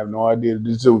season? I have no idea.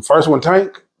 The first one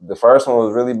tank? The first one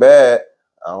was really bad.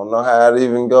 I don't know how it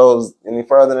even goes any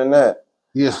further than that.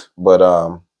 Yes. But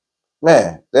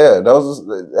man, yeah,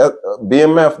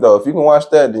 BMF though. If you can watch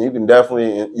that, then you can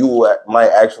definitely might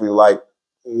actually like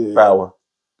Power.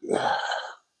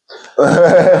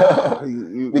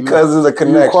 Because it's a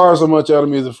connection. You require so much out of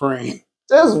me as a friend.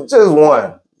 Just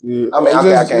one. Yeah. I mean,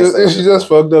 I can't say she just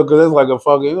fucked up because it's like a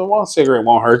fucking one cigarette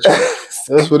won't hurt you.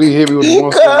 That's what he hit me with.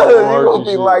 One cigarette won't hurt you. Gonna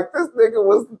be like, this nigga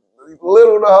was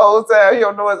little the whole time. He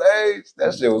don't know his age.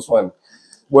 That shit was funny.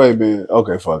 Wait a minute.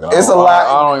 Okay, fuck it. It's a lot.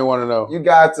 I don't even want to know. You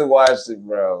got to watch it,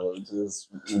 bro. Just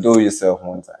do it yourself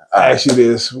one time. I ask you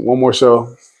this. One more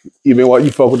show.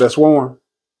 You fuck with that Swarm?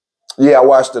 Yeah, I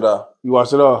watched it all. You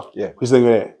watched it all? Yeah. What you think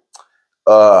of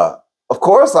that? Of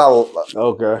course I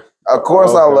Okay. Of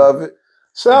course I love it.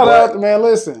 Shout out, man.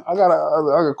 Listen, I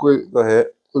got quick. Go ahead.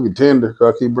 Look at Tinder,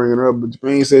 cause I keep bringing her up. But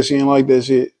Javine said she ain't like that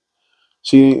shit.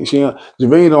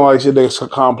 Javine don't like shit that's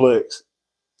complex.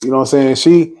 You know what I'm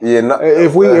saying?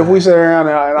 If we sit around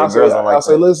and I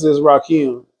say, listen, this is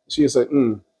Rakim. She'll say,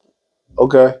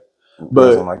 okay.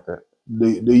 But like that.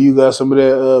 Do you got some of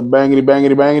that bangity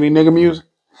nigga music?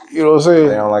 You know what I'm saying?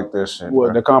 They don't like that shit.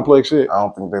 What, the complex shit? I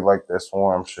don't think they like that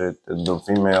Swarm shit. The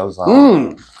females,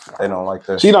 they don't like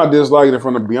that shit. She not disliking it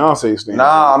from the Beyonce standpoint.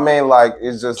 Nah, I mean, like,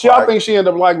 it's just I think she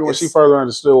ended up liking it when she further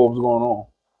understood what was going on.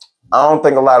 I don't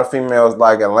think a lot of females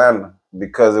like Atlanta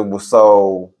because it was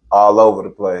so all over the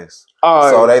place.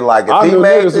 So they like it. I knew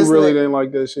niggas who really didn't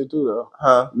like that shit too, though.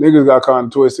 Huh? Niggas got kind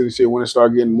of twisted and shit when it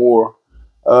started getting more,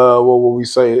 what would we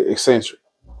say, eccentric.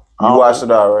 You watched it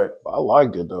all, right? I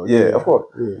liked it, though. Yeah, of course.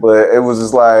 Yeah. But it was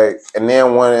just like, and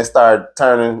then when it started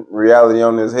turning reality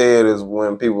on his head is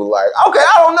when people were like, okay,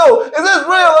 I don't know, is this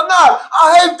real or not?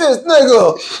 I hate this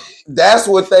nigga. That's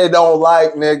what they don't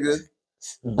like, nigga.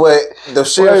 But the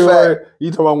shit fact. You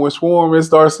talking about when Swarm, it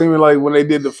started seeming like when they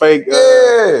did the fake.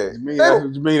 You mean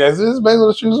that's this based on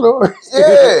the true story?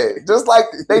 Yeah, just like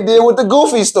they did with the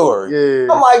Goofy story.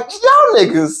 Yeah. I'm like, y'all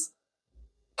niggas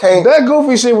can't. That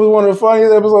Goofy shit was one of the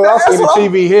funniest episodes I've seen in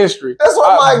TV history. That's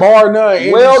what I'm like. Bar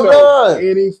none. Well done.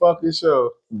 Any fucking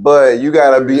show. But you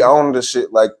gotta be on the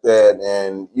shit like that,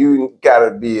 and you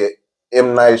gotta be a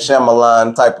M. Night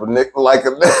Shyamalan type of nigga, like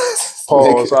a.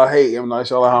 Pause. I hate M. Night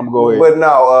Shyamalan. Go ahead. But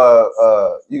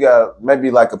no, you got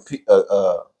maybe like a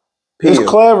Peel. He's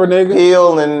clever, nigga.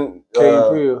 Peel and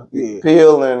Peel. Yeah.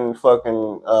 Peel and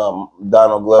fucking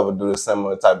Donald Glover do the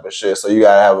similar type of shit. So you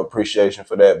gotta have appreciation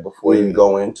for that before you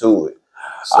go into it.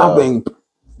 So, I think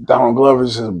Donald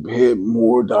Glover's just a bit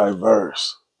more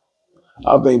diverse.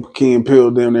 I think Key and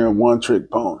Peel down there in one trick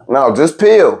pony. No, just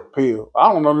Peel. Peel.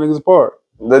 I don't know the niggas apart.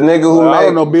 The nigga who I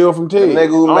don't know Bill from T. The nigga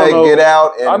who made Get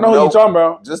Out. And I know who you talking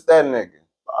about. Just that nigga.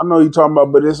 I know you talking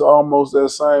about, but it's almost that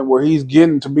same where he's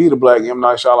getting to be the black M.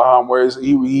 Night Shyamalan, where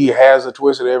he has a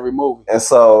twist at every movie. And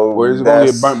so where he's going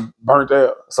to get burnt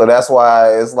out. So that's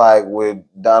why it's like with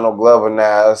Donald Glover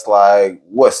now, it's like,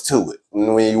 what's to it?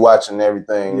 When you watching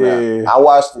everything now. I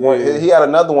watched one, he had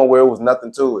another one where it was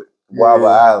nothing to it. Guava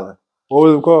Island. What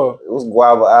was it called? It was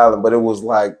Guava Island, but it was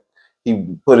like he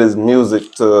put his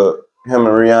music to him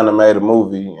and Rihanna made a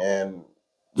movie, and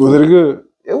was it good?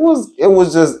 It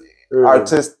was just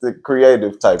artistic,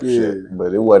 creative type shit,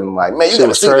 but it wasn't like, man, you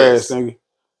gotta see this.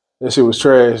 That shit was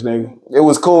trash, nigga. It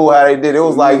was cool how they did. It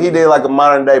was like he did like a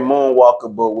modern day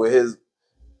Moonwalker, but with his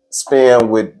spin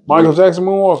with Michael Jackson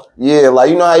Moonwalker. Yeah, like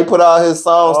you know how he put all his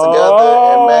songs together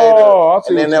and made it,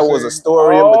 and then there was a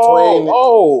story in between.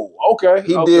 Okay.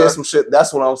 He did some shit.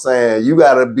 That's what I'm saying. You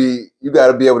gotta be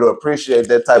able to appreciate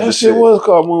that type of shit. That shit was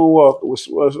called Moonwalker.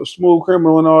 Was a Smooth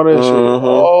Criminal and all that shit.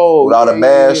 Oh, with all the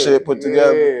bad shit put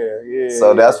together. Yeah.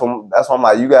 So that's why I'm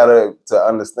like, you gotta to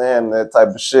understand that type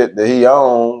of shit that he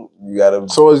owned. You gotta.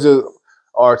 So it's just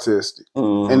artistic,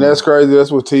 and that's crazy.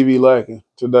 That's what TV lacking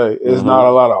today. It's not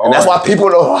a lot of art. And that's why people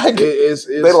don't like it.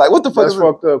 They're like, what the fuck? That's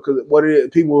fucked up because what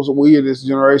it is, we in this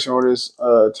generation or this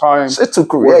time, shit too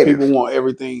where creative. people want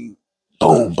everything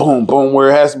boom, boom, boom, where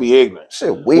it has to be ignorant.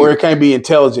 Shit weird. Where it can't be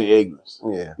intelligent ignorance.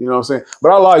 Yeah. You know what I'm saying?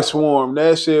 But I like Swarm.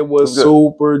 That shit was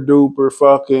super duper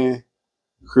fucking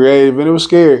creative and it was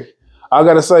scary. I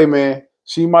gotta say, man,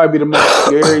 she might be the most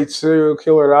scary serial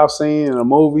killer that I've seen in a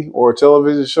movie or a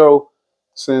television show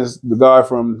since the guy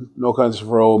from No Country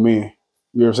for Old Men.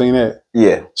 You ever seen that?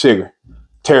 Yeah. Chigger.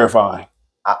 Terrifying.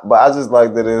 But I just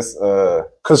like that it's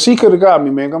cause she could have got me,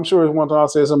 man. I'm sure it's one time I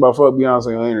said something about fuck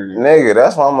Beyonce on the internet. Nigga,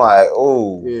 that's why I'm like,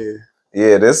 oh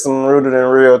yeah, this some rooted in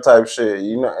real type shit.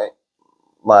 You know,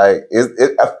 like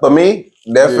it for me,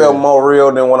 that felt more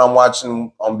real than when I'm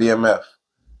watching on BMF.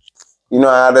 You know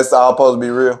how that's all supposed to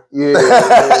be real? Yeah.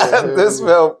 This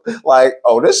felt like,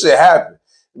 oh, this shit happened.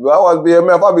 If I watch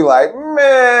BMF, I'd be like,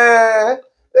 man,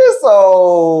 this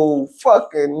so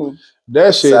fucking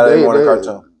that shit. Saturday morning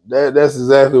cartoon. That's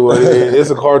exactly what it is. It's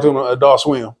a cartoon on Adult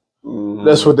Swim.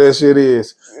 That's what that shit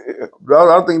is.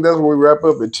 I think that's where we wrap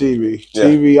up at TV. Yeah.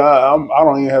 TV, I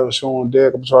don't even have a show on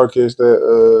deck. I'm trying to catch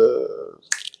that.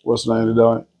 What's the name of the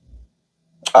dog?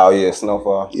 Oh yeah,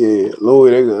 Snowfall. Yeah,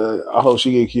 Louis. I hope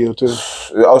she get killed too.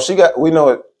 Oh, we know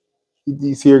it.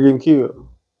 You see her getting killed.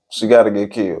 She got to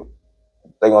get killed.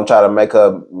 They gonna try to make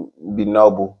her be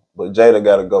noble, but Jada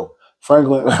gotta go.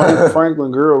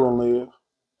 Franklin girl gonna live.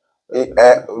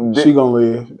 She gonna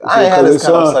live. I ain't had this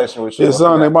conversation with you. His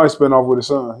son, they might spin off with his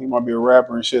son. He might be a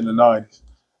rapper and shit in the 90s.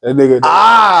 That nigga.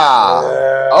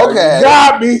 Okay.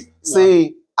 Got me.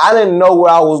 See, I didn't know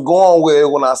where I was going with it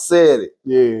when I said it.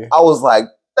 Yeah. I was like,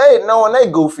 knowing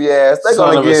they goofy ass, they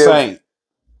gonna give. Saint.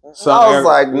 I was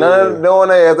like, knowing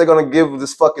they ass, they gonna give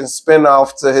this fucking spin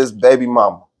off to his baby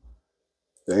mama.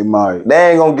 They might. They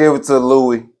ain't gonna give it to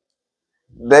Louis.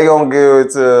 They gonna give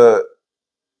it to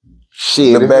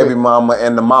the baby mama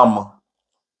and the mama.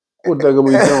 What they gonna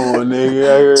be doing,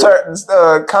 nigga?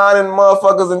 Conning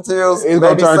motherfuckers until it's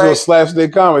gonna turn into a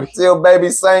slapstick comedy. Till Baby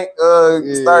Saint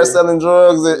starts selling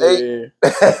drugs at 8.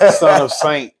 Son of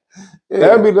Saint.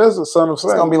 That's a Son of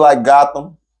Saint. It's gonna be like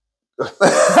Gotham. This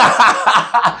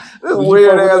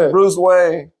weird ass Bruce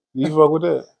Wayne. You fuck with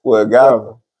that? Well,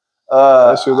 Gotham.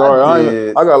 That shit's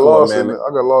alright. I got lost in it. I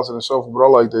got lost in the sofa, but I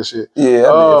like that shit. Yeah, I did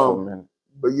for a minute.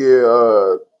 But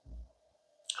yeah,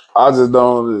 I just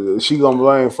don't. She gonna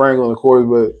blame Franklin, of course,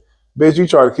 but bitch, you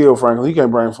try to kill Franklin. You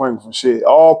can't blame Franklin for shit.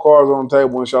 All cards on the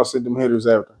table when y'all sit them hitters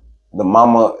after. The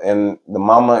mama and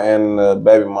the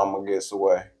baby mama gets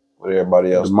away with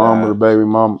everybody else. The mama, the baby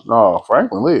mama. No,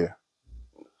 Franklin live.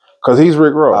 Cause he's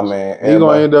Rick Ross. I mean, he's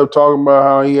gonna end up talking about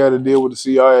how he had to deal with the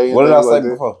CIA. What did I say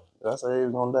before? Did I say he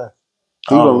was gonna die?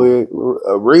 He gonna live.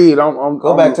 Reed,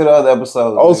 go back to the other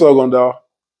episode. Also gonna die.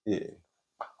 Yeah.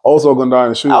 Also gonna die in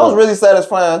the shootout. I was really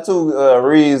satisfying too.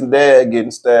 Reed's dad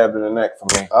getting stabbed in the neck for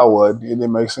me. I would. It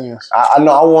didn't make sense. I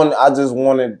know. I just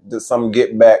wanted some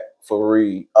get back for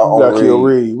Reed. You got to kill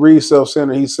Reed. Reed's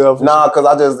self-centered. He's selfish. Nah, because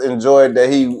I just enjoyed that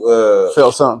he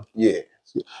felt something. Yeah.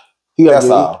 He got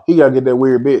to get that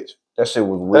weird bitch. That shit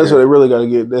was weird. That's what they really got to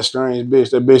get. That strange bitch.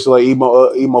 That bitch like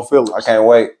Emo Phillips. I can't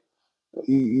wait.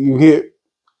 You hit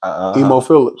Emo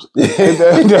Phillips.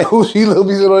 that who she look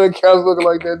be sitting on that couch looking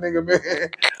like that nigga, man.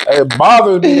 It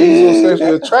bothers me. He's so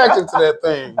sexually attracted to that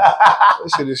thing.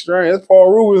 That shit is strange. That's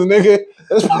Paul Rubens, nigga.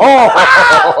 That's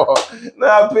Paul.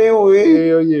 Nah, Pee-wee.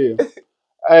 Hell yeah.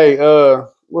 Hey,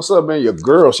 what's up, man? Your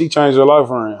girl, she changed her life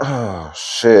around. Oh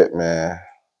shit, man.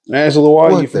 Angela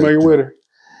White, you familiar with her?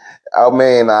 I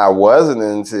mean, I wasn't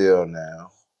until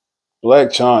now.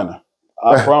 Black China.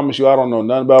 I promise you, I don't know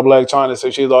nothing about Black China. So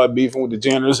she's always beefing with the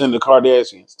Jenners and the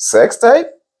Kardashians. Sex tape?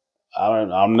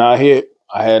 I'm not hip.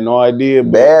 I had no idea.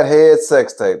 Bad head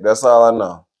sex tape. That's all I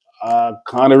know. I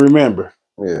kind of remember.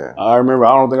 Yeah. I remember. I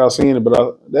don't think I've seen it,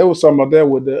 but there was something about that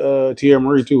with the Tierra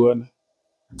Marie too, wasn't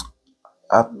it?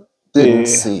 I didn't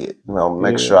see it. No,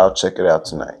 make sure I'll check it out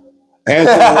tonight.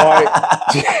 Angela White.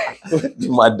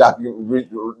 Do my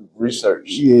research.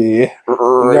 Yeah.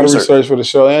 You got to research for the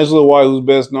show. Angela White, who's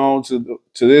best known to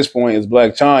this point, is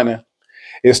Black China,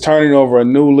 is turning over a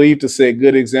new leaf to set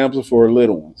good examples for her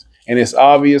little ones. And it's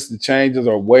obvious the changes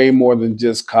are way more than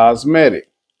just cosmetic.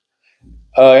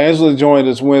 Angela joined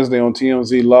us Wednesday on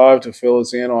TMZ Live to fill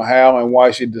us in on how and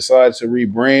why she decided to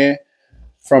rebrand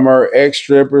from her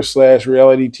ex-stripper /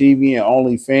 reality TV and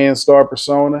OnlyFans star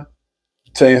persona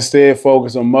to instead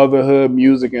focus on motherhood,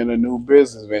 music, and a new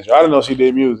business venture. I didn't know she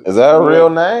did music. Is that a real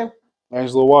name?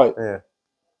 Angela White. Yeah.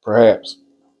 Perhaps.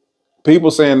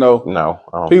 People saying no. No,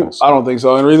 I don't think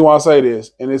so. And the reason why I say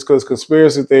this, and it's because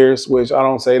conspiracy theorists, which I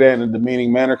don't say that in a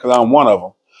demeaning manner because I'm one of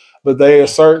them, but they are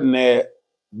certain that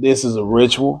this is a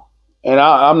ritual. And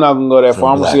I'm not going to go that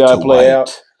far. I'm going to see how it play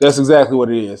out. That's exactly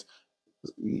what it is.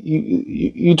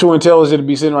 You too intelligent to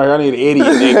be sitting right here. I need an idiot,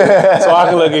 nigga. So I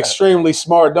can look extremely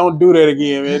smart. Don't do that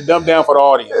again, man. Dumb down for the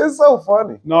audience. It's so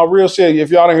funny. No, real shit.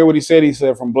 If y'all don't hear what he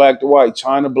said from black to white,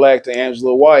 China Black to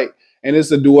Angela White. And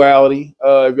it's a duality.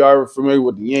 If y'all are familiar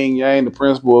with the yin yang, the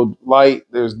principle of light,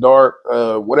 there's dark,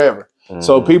 whatever. Mm-hmm.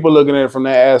 So people looking at it from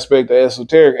that aspect, the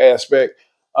esoteric aspect.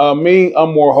 Me,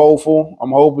 I'm more hopeful. I'm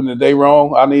hoping that they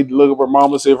wrong. I need to look up her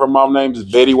mama, see if her mom name is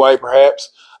Betty White, perhaps.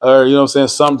 Or, you know what I'm saying,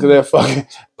 something to that fucking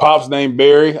pop's name,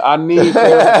 Barry. I need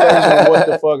clarification on what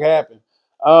the fuck happened.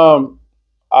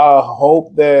 I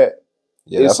hope that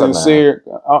it's sincere.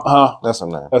 That's her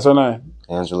name. That's her name.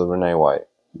 Angela Renee White.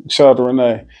 Shout out to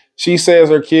Renee. She says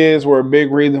her kids were a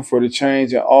big reason for the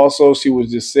change, and also she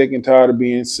was just sick and tired of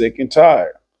being sick and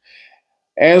tired.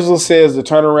 Angela says the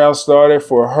turnaround started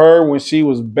for her when she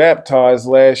was baptized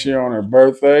last year on her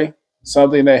birthday,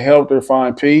 something that helped her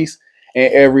find peace in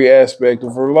every aspect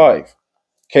of her life.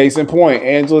 Case in point,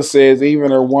 Angela says even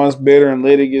her once bitter and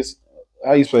litigious,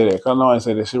 how you say that? I know I didn't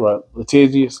say that shit right.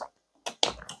 Litigious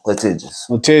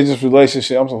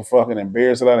relationship. I'm so fucking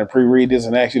embarrassed that I didn't pre-read this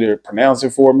and ask you to pronounce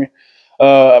it for me.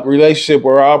 Relationship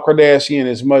with Rob Kardashian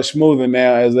is much smoother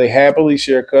now as they happily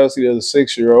share custody of the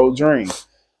 6-year-old Dream.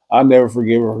 I'll never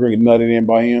forgive her for getting nutted in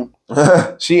by him.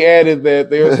 She added that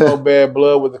there's no bad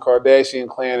blood with the Kardashian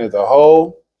clan as a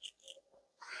whole.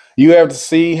 You have to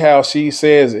see how she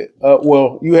says it.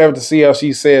 You have to see how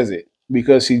she says it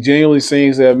because she genuinely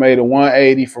seems to have made a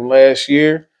 180 from last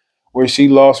year where she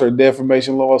lost her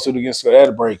defamation lawsuit against the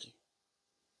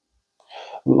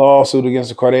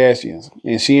Kardashians.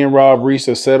 And she and Rob reached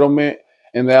a settlement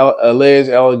and the alleged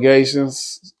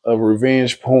allegations of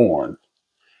revenge porn.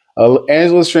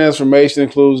 Angela's transformation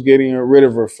includes getting rid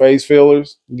of her face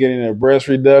fillers, getting a breast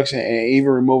reduction, and even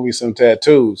removing some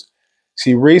tattoos.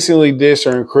 She recently ditched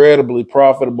her incredibly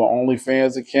profitable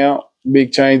OnlyFans account.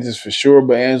 Big changes for sure,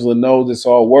 but Angela knows it's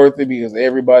all worth it because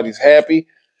everybody's happy,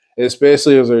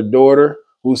 especially as her daughter,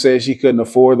 who said she couldn't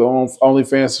afford the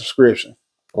OnlyFans subscription.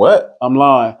 What? I'm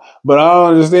lying. But I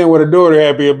don't understand what her daughter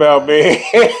happy about, man.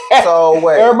 So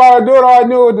wait. Everybody daughter I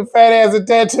knew with the fat ass and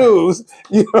tattoos.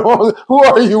 You know, who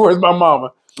are you? Where's my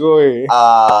mama? Go ahead.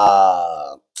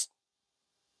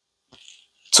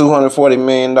 $240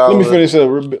 million. Let me finish up.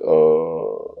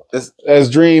 As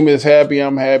Dream is happy,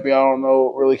 I'm happy. I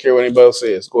don't really care what anybody else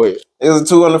says. Go ahead. It's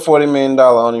a $240 million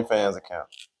OnlyFans account.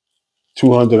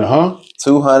 200, huh?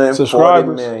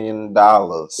 $240 million.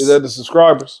 Is that the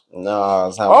subscribers? No,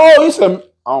 it's how oh, you said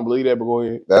I don't believe that, but go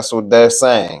ahead. That's what they're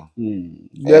saying.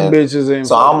 That bitch is in.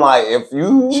 So I'm like, if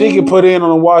you she can put in on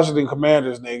the Washington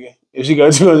Commanders, nigga. If she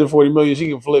got 240 million, she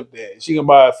can flip that. She can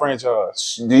buy a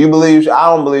franchise. Do you believe?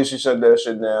 I don't believe she shut that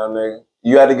shit down, nigga.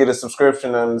 You had to get a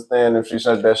subscription to understand if she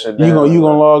shut that shit down. You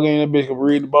gonna log in, that bitch can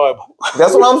read the Bible.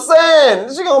 That's what I'm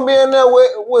saying. She gonna be in there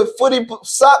with footy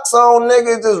socks on,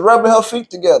 nigga, just rubbing her feet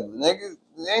together, nigga.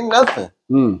 It ain't nothing.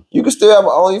 You can still have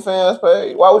an OnlyFans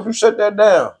page. Why would you shut that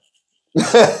down?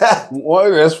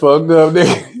 Well, that's fucked up,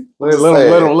 nigga.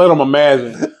 Let them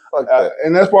imagine.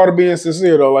 And that's part of being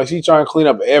sincere, though. Like, she trying to clean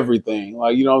up everything.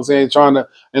 Like, you know what I'm saying?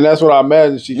 And that's what I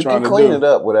imagine she's trying to do. You can clean it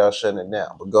up without shutting it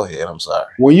down. But go ahead, I'm sorry.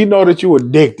 When you know that you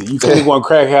addicted, you can't go in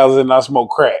crack houses and not smoke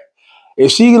crack.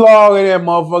 If she log in that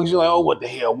motherfucker, she's like, oh, what the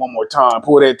hell? One more time.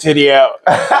 Pull that titty out.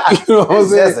 You know what I'm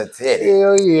saying? That's a titty.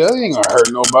 Hell yeah. It ain't going to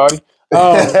hurt nobody.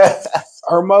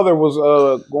 Her mother was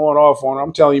going off on her.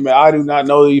 I'm telling you, man, I do not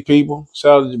know these people.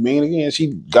 Shout out to Jameen again.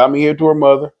 She got me here to her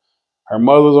mother. Her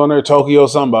mother's on there, Tokyo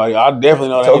somebody. I definitely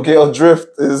know that. Tokyo Drift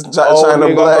is China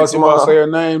nigga, Black. I thought you about to say her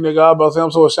name, nigga. I was about to say,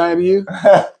 I'm so ashamed of you.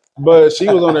 But she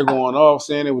was on there going off,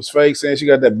 saying it was fake, saying she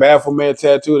got that Baphomet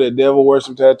tattoo, that devil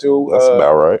worship tattoo. That's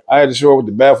about right. I had to show her what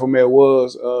the Baphomet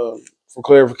was for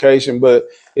clarification. But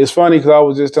it's funny because I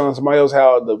was just telling somebody else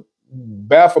how the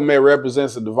Baphomet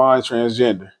represents the divine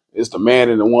transgender. It's the man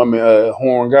and the woman,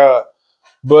 horn god.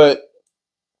 But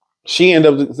she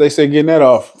ended up, they said, getting that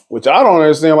off, which I don't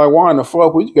understand. Like, why in the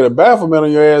fuck would you get a Baphomet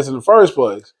on your ass in the first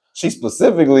place? She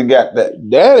specifically got that.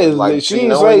 That is, like, she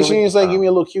didn't say, give me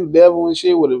a little cute devil and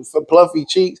shit with a fluffy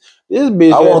cheeks. This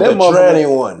bitch, I want that the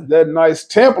tranny one. That nice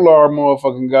Templar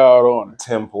motherfucking god on her.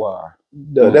 Templar.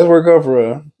 That's where it come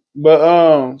from.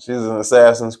 But she's an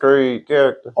Assassin's Creed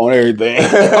character on everything.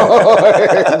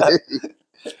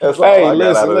 That's hey,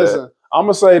 listen. I'm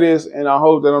gonna say this, and I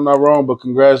hope that I'm not wrong, but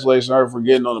congratulations on her for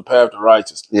getting on the path to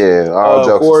righteousness. Yeah, all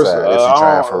jokes aside, if she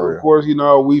trying for real. Of course, you know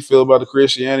how we feel about the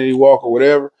Christianity walk or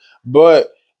whatever,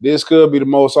 but this could be the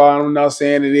most. I'm not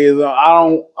saying it is.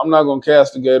 I'm not gonna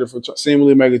castigate her for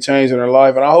seemingly make a change in her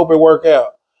life, and I hope it work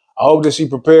out. I hope that she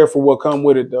prepared for what come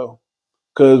with it, though,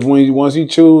 because once you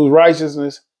choose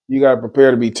righteousness, you gotta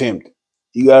prepare to be tempted.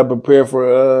 You gotta prepare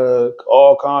for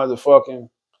all kinds of fucking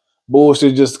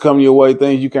bullshit just to come your way,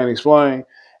 things you can't explain.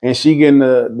 And she getting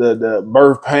the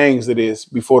birth pangs of this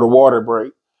before the water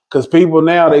break. Because people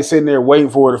now, they sitting there waiting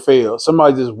for her to fail.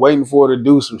 Somebody just waiting for her to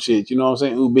do some shit. You know what I'm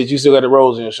saying? Ooh, bitch, you still got the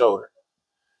rose in your shoulder.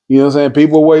 You know what I'm saying?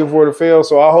 People waiting for her to fail.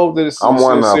 So I hope that it's a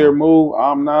sincere move.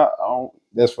 I'm not.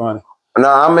 That's funny. No,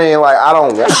 I mean, like, I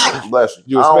don't want bless you.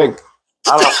 You expect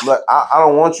I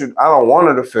don't want you. I don't want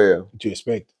her to fail. What you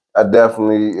expect? I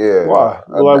definitely, yeah. Why?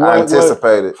 I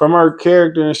anticipated from her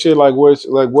character and shit. Like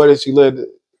what did she let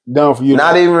down for you?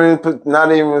 Not even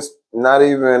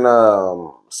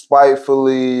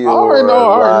spitefully. I already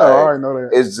know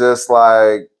that. It's just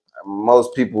like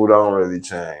most people don't really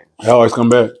change. They always come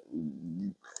back.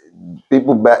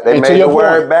 People they made the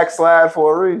word backslide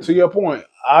for a reason. To your point,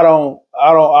 I'm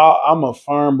a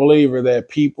firm believer that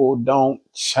people don't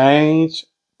change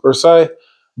per se.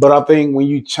 But I think when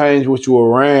you change what you're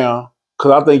around,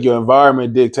 because I think your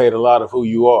environment dictates a lot of who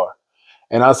you are.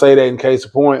 And I say that in case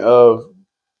of point of,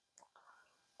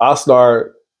 I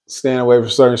start staying away from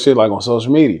certain shit like on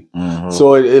social media. Mm-hmm.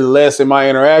 So it lessened my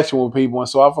interaction with people. And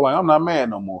so I feel like I'm not mad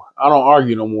no more. I don't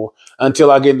argue no more until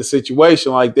I get in a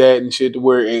situation like that and shit to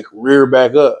where it rear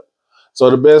back up. So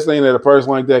the best thing that a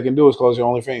person like that can do is close your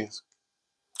OnlyFans.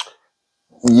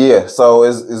 Yeah, so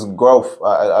it's growth.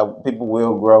 People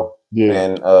will grow.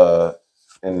 Yeah,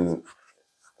 in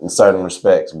certain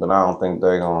respects, but I don't think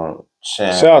they're gonna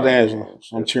change. Shout out to Angela.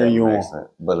 I'm cheering you on. Sense.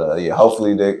 But yeah,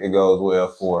 hopefully it goes well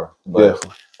for her. But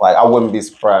definitely. Like, I wouldn't be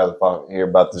surprised if I hear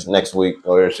about this next week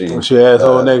or if she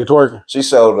asshole naked twerking. She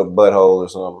showed a butthole or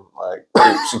something. Like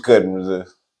she couldn't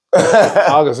resist.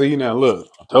 I can see you now. Look,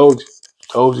 I told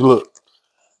you. Look,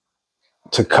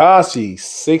 Tekashi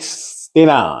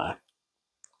 69.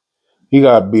 He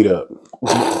got beat up.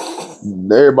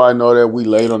 Everybody know that we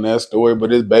late on that story,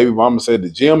 but his baby mama said the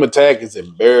gym attack is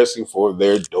embarrassing for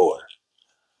their daughter.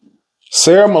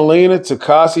 Sarah Molina,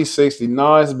 Tekashi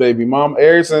 69's baby mama.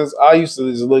 Ever since I used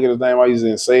to just look at his name, I used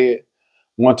to say it.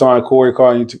 One time Corey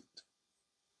called you.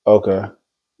 Okay.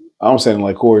 I'm saying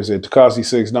like Corey said, Tekashi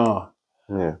 69.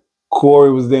 Yeah.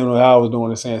 Corey was doing what I was doing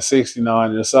and saying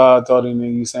 69, and Asad told him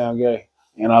you sound gay.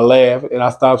 And I laughed, and I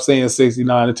stopped saying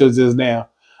 69 until just now.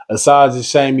 Asad just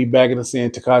shamed me back into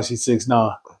saying Tekashi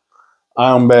 69.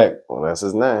 I'm back. Well, that's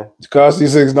his name. Tekashi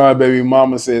 69 baby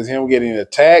mama says him getting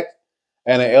attacked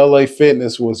and an LA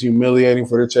Fitness was humiliating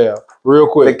for the child. Real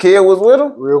quick. The kid was with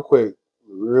him? Real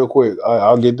quick.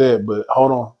 I'll get that, but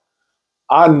hold on.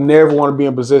 I never want to be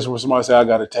in a position where somebody say I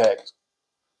got attacked.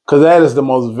 Because that is the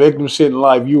most victim shit in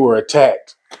life. You were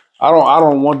attacked. I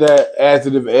don't want that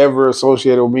adjective ever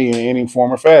associated with me in any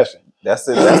form or fashion. That's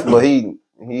it. That's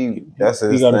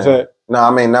his thing. Attacked. No,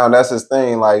 I mean, no, that's his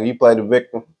thing. Like, you play the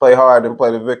victim, play hard and play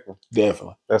the victim.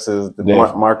 Definitely. That's his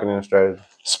marketing strategy.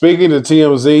 Speaking to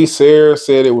TMZ, Sarah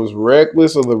said it was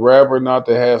reckless of the rapper not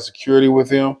to have security with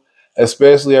him,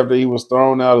 especially after he was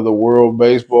thrown out of the World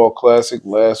Baseball Classic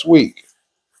last week.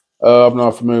 I'm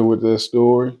not familiar with this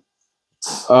story.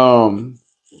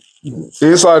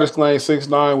 Insiders claim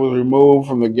 6ix9ine was removed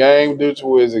from the game due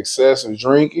to his excessive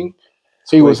drinking.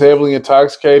 He was heavily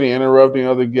intoxicated, interrupting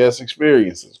other guest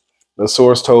experiences. The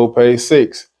source told Page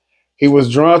 6. He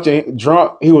was drunk.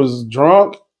 He was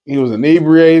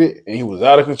inebriated, and he was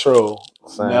out of control.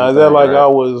 Now, is that like I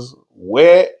was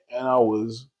wet and I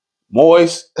was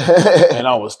moist and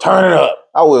I was turning up?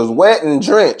 I was wet and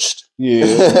drenched. Yeah.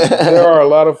 There are a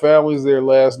lot of families there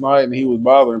last night, and he was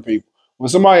bothering people. When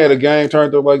somebody at a game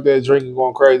turned up like that, drinking,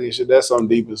 going crazy and shit, that's something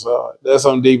deep inside. That's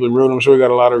something deep and real. I'm sure he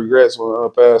got a lot of regrets for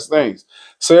past things.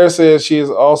 Sarah says she is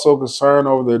also concerned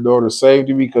over their daughter's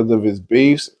safety because of his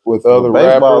beefs with other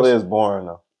rappers. Baseball is boring,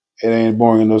 though. It ain't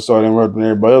boring enough to start interrupting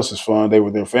everybody else's fun. They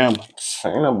with their family.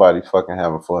 Ain't nobody fucking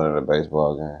having fun at a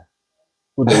baseball game.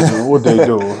 What they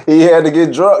doing? He had to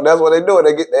get drunk. That's what they do.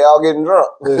 They all getting drunk.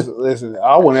 Listen,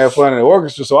 I wouldn't have fun at the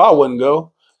orchestra, so I wouldn't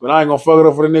go. But I ain't gonna fuck it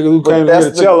up for the niggas who came to hear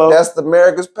the cello. That's the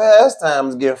America's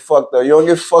pastimes, getting fucked up. You don't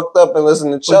get fucked up and listen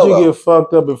to cello. But you get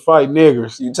fucked up and fight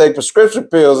niggers. You take prescription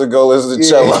pills and go listen to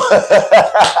cello.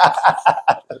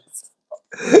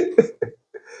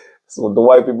 That's what the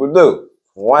white people do.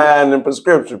 Wine and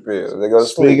prescription pills. They go to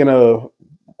sleep. Speaking of,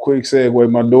 quick segue,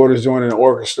 my daughter's joining the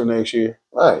orchestra next year.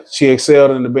 Nice. She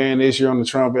excelled in the band this year on the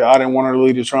trumpet. I didn't want her to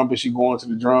lead the trumpet. She going to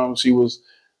the drums. She was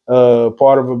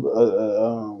part of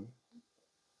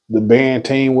the band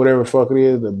team, whatever the fuck it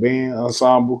is, the band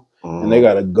ensemble. And they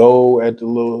got to go at the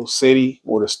little city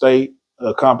or the state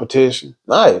competition.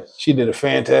 Nice. She did a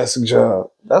fantastic job.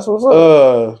 That's what's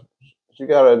up. She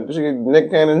got a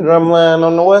Nick Cannon drum line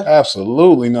on the way?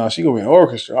 Absolutely not. She gonna be in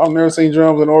orchestra. I've never seen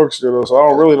drums in orchestra though, so I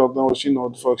don't know what she know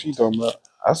what the fuck she talking about.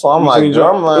 That's why I'm like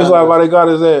drum line. It's like why they got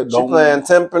his at. She playing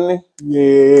timpani.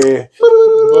 Yeah.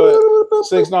 But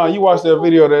 6ix9ine, you watched that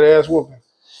video, that ass whooping?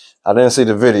 I didn't see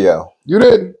the video. You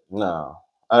didn't? No.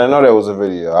 I didn't know there was a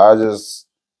video. I just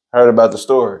heard about the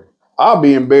story. I'll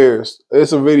be embarrassed.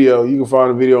 It's a video. You can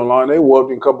find a video online. They whooped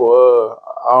in a couple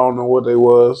I don't know what they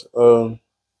was.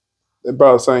 They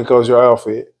probably the same color as your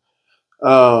outfit.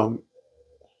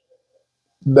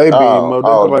 They beat him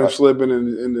up. They slipping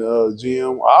in the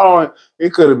gym.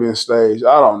 It could have been staged.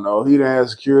 I don't know. He didn't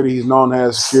have security. He's known to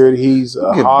have security. He's beat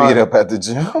up at the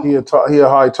gym. He a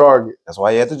high target. That's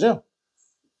why he at the gym.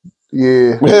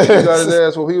 Yeah. He got his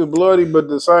ass whooped. He was bloody, but at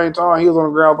the same time, he was on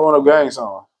the ground throwing up gang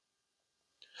signs.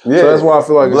 Yeah. So that's why I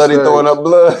feel like bloody it's throwing up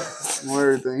blood.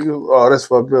 Everything. That's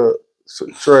fucked up.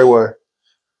 Treyway.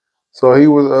 So he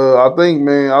was, I think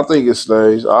it's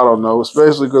staged. I don't know,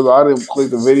 especially because I didn't click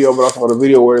the video, but I saw the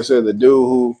video where it said the dude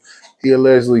who he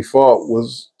allegedly fought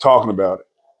was talking about it.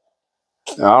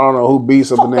 Now, I don't know who beat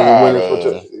something nigga with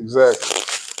it. Exactly.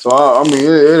 So, I mean,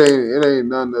 it ain't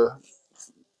nothing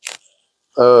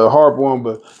to harp on,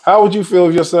 but how would you feel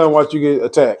if your son watched you get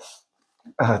attacked?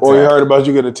 Or he heard about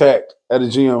you getting attacked at the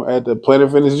gym, at the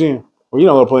Planet Fitness gym? Well, you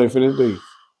don't go to Planet Fitness, do you?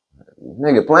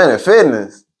 Nigga, Planet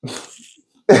Fitness?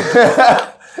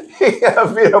 He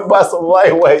got beat up by some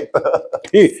lightweight.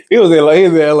 He was in LA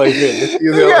Fitness. I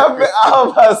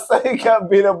was about to say he got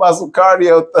beat up by some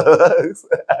cardio thugs.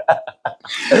 I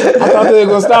thought they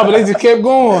were gonna stop, but they just kept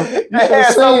going. They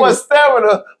had so much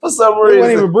stamina for some reason. They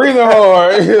weren't even breathing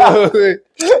hard.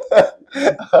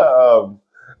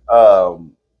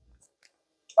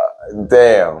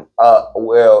 Damn.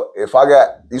 Well, if I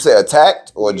got, you say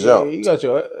attacked or jumped? You got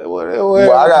your.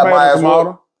 Well, I got my ass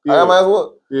whooped. Yeah. I got my ass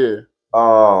whooped. Yeah.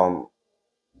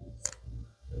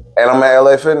 And I'm at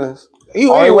LA Fitness.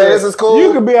 Anyway, this is cool.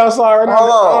 You could be outside right now. I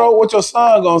don't know what your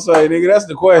son gonna say, nigga. That's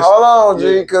the question. Hold on,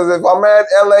 G, because if I'm at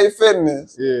LA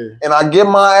Fitness and I get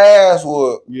my ass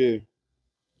whooped,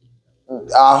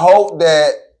 I hope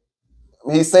that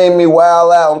he seen me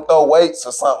wild out and throw weights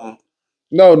or something.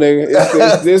 No, nigga.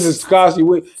 This is Takashi.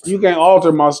 You can't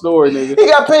alter my story, nigga. He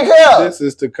got pink hair. This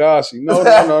is Takashi.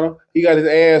 No. He got his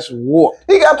ass whooped.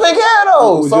 He got pink hair,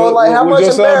 though. How much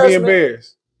your son be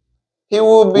embarrassed? He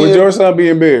would be. Would your son be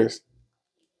embarrassed?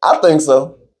 I think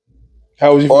so.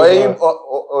 How would you feel?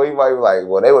 Or he might be like,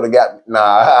 well, they would have got,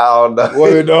 I don't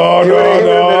know. No. I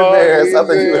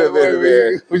think he would have been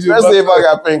embarrassed. Especially if I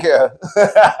got pink hair.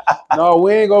 No,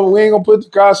 we ain't gonna put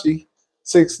Takashi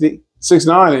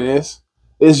 6'9" in this.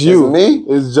 It's you. It's me?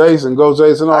 It's Jason. Go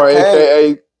Jason R.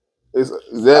 AKA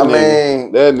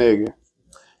that nigga.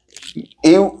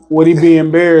 Would he be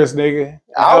embarrassed, nigga?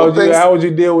 How would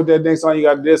you deal with that next time you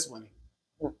got this one?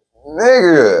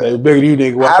 Nigga. They bigger than you,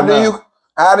 nigga.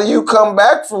 How do you come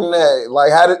back from that?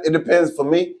 Like, it depends for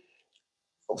me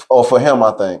or for him,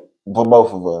 I think. For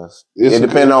both of us. It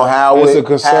depends on how it's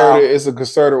a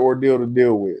concerted ordeal to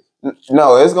deal with.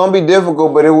 No, it's gonna be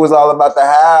difficult, but it was all about the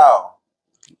how.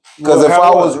 Because if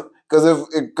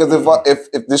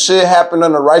the shit happened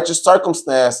under righteous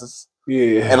circumstances,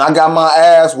 and I got my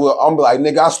ass whooped, I'm like,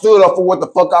 nigga, I stood up for what the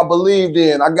fuck I believed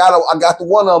in. I got the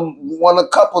one a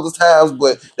couple of times,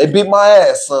 but they beat my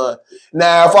ass, son.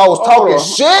 Now, if I was talking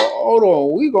shit, hold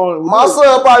on, my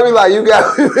son probably be like, you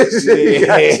got me with shit.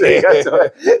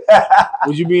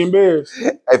 Would you be embarrassed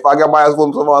if I got my ass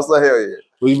whooped from my son? Hell yeah.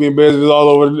 Would you be embarrassed if it's all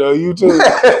over YouTube?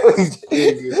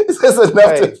 It's just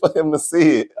enough for him to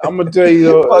see it. I'm gonna tell you,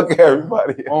 though, fuck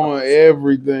everybody on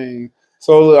everything.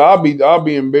 So look, I'll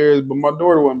be embarrassed, but my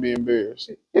daughter wouldn't be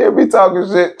embarrassed. Yeah, be talking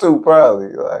shit too, probably.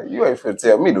 Like, you ain't finna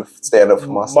tell me to stand up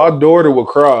for myself. My daughter would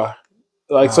cry.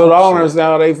 Like, I don't understand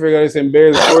how they figure it's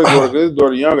embarrassing for his daughter, because his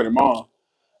daughter younger than mom.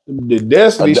 The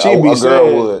Destiny, she'd be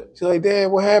sad. She's like, Dad,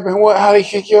 what happened? How they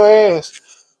kick your ass?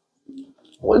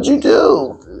 What'd you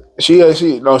do?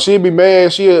 She'd be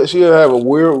mad. She'll have a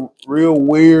real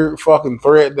weird fucking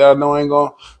threat that I know ain't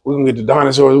gonna. We're gonna get the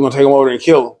dinosaurs. We're gonna take them over there and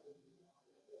kill them.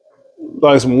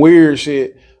 Like some weird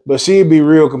shit. But she'd be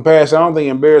real compassionate. I don't think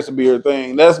embarrassed to be her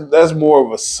thing. That's more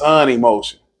of a son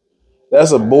emotion.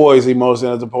 That's a boy's emotion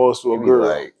as opposed to a girl.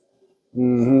 Like,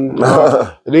 then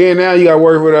now you got to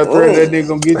work with that threat that nigga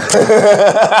gonna get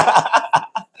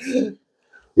you.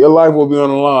 Your life will be on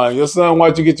the line. Your son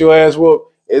watch you get your ass whooped.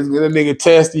 It's that nigga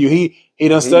test you. He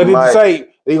done studied the tape.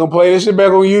 They gonna play this shit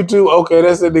back on YouTube. Okay,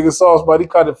 that's that nigga sauce, but he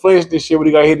caught the flinch this shit when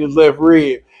he got hit in his left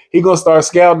rib. He gonna start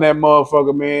scouting that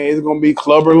motherfucker, man. It's gonna be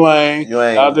Clubber Lang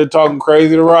out there talking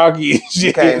crazy to Rocky and shit.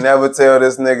 You can't never tell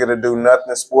this nigga to do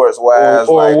nothing sports wise,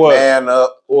 or like what? Man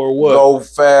up, or what? Go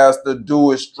faster,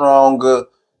 do it stronger.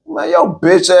 Man, your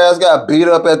bitch ass got beat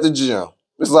up at the gym.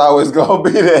 It's always gonna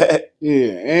be that.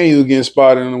 Yeah, and you getting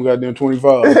spotted in them goddamn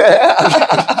 25.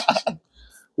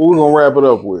 What we gonna wrap it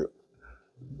up with?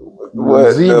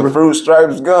 What? The fruit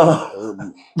stripes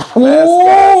gum.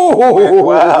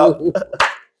 Wow.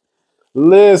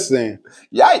 Listen.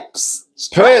 Yipes.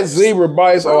 Pet zebra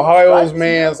bites Ohio's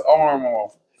man's arm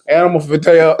off. Animal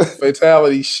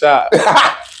fatality shot.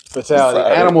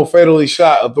 Animal fatally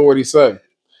shot, authorities say.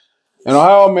 An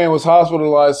Ohio man was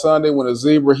hospitalized Sunday when a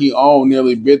zebra he owned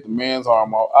nearly bit the man's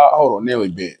arm off. Nearly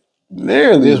bit.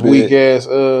 This weak ass.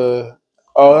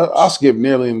 I skipped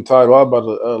nearly in the title. I was about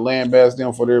to lambast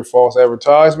them for their false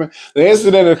advertisement. The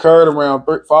incident occurred around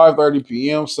 5:30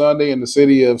 p.m. Sunday in the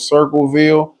city of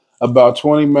Circleville, about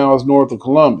 20 miles north of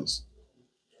Columbus.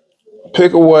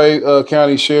 Pickaway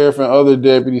County Sheriff and other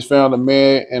deputies found a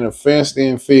man in a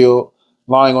fenced-in field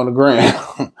lying on the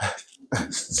ground.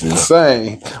 It's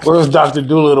insane. Where's Dr.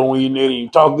 Doolittle when you need him?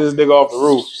 Talk this nigga off the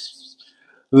roof.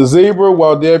 The zebra,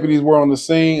 while deputies were on the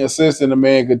scene, assisting the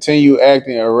man, continued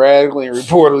acting erratically and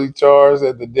reportedly charged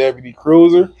at the deputy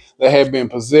cruiser that had been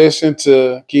positioned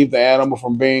to keep the animal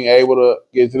from being able to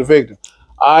get to the victim.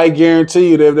 I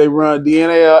guarantee you that if they run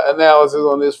DNA analysis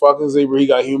on this fucking zebra, he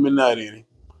got human nut in him.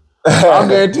 I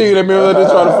guarantee you that man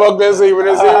was trying to fuck that zebra.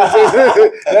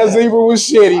 That zebra was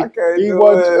shitty. That zebra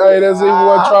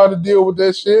wasn't trying to deal with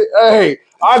that shit. Hey,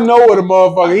 I know what a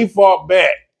motherfucker. He fought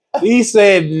back. He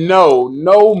said no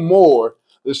more.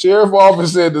 The sheriff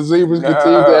office said the zebras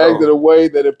continued to act in a way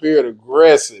that appeared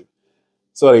aggressive.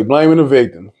 So they blaming the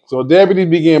victim. So deputies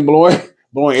began blowing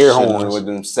air horns with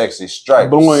them sexy stripes.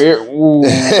 Blowing air.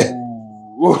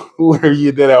 Where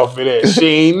you get that outfit at?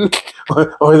 Sheen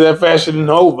or is that Fashion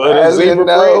Nova? That zebra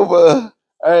Nova.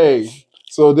 Hey,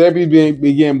 so deputies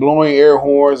began blowing air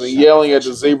horns and yelling at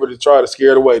the zebra to try to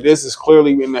scare it away. This is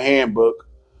clearly in the handbook.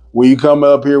 When you come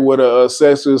up here with a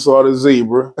sexual assaulted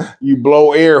zebra, you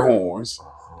blow air horns.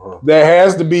 That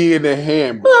has to be in the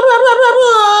handbook.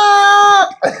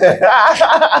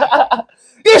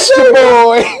 It's your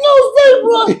boy. No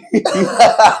zebra.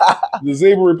 The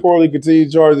zebra reportedly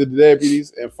continued charging the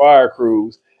deputies and fire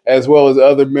crews, as well as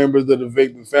other members of the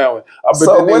victim's family.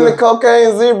 So when the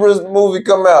Cocaine Zebras movie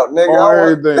come out,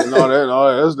 nigga? Everything.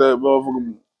 No, that's that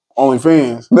motherfucking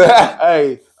OnlyFans.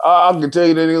 Hey, I can tell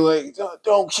you that he's like,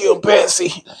 don't kill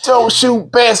Bessie. Don't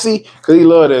shoot Bessie. Because he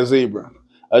loved that zebra.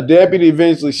 A deputy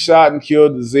eventually shot and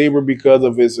killed the zebra because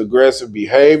of its aggressive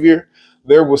behavior.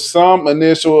 There was some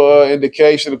initial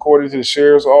indication, according to the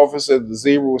sheriff's office, that the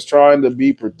zebra was trying to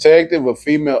be protective of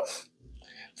female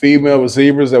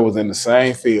zebras that was in the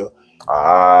same field.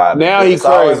 Now he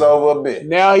crazy. Over a bit.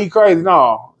 Now he crazy.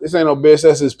 No, this ain't no bitch.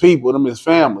 That's his people. Them his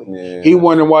family. Yeah. He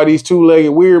wondering why these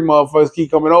two-legged weird motherfuckers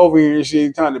keep coming over here and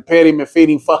shit, trying to pet him and feed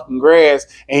him fucking grass.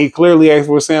 And he clearly asked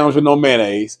for a sandwich with no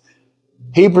mayonnaise.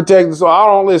 He protected. So I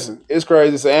don't listen. It's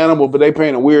crazy. It's an animal, but they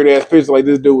paint a weird ass picture like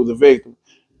this dude was a victim.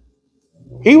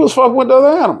 He was fucking with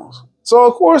other animals. So,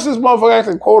 of course, this motherfucker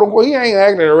acting, quote unquote, he ain't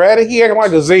acting erratic. He acting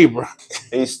like a zebra.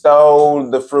 He stole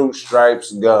the Fruit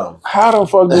Stripes gum. How the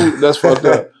fuck that's fucked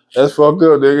up. That's fucked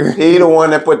up, nigga. He the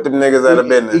one that put them niggas out of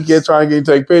business. He kept trying to get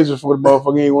take pictures for the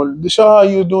motherfucker. He ain't want to show how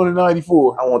you was doing in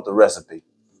 94. I want the recipe.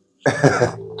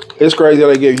 It's crazy how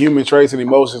they give human traits and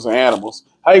emotions to animals.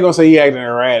 How you gonna say he acting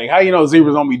erratic? How you know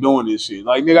zebras don't be doing this shit?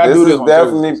 Like, nigga, I do this. This is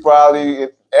definitely probably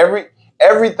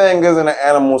everything is in an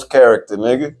animal's character,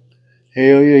 nigga.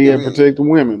 Hell yeah, yeah. Protect the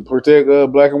women. Protect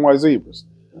black and white zebras.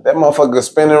 That motherfucker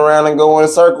spinning around and go in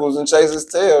circles and chase his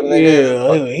tail,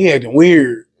 nigga. Yeah, he acting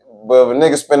weird. But if a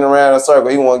nigga spinning around in a circle,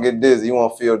 he won't get dizzy. He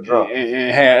won't feel drunk.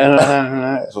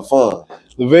 It's for fun.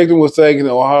 The victim was taken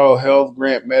to Ohio Health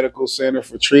Grant Medical Center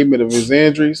for treatment of his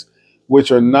injuries,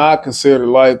 which are not considered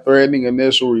life-threatening.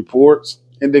 Initial reports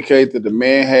indicate that the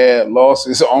man had lost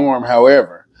his arm.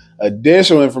 However,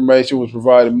 Additional information was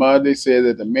provided Monday, said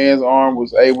that the man's arm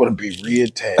was able to be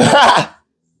reattached.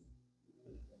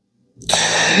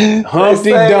 Humpty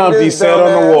Dumpty sat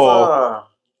on the wall.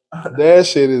 That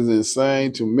shit is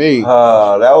insane to me.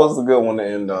 That was a good one to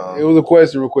end on. It was a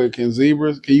question real quick. Can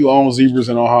you own zebras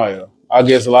in Ohio? I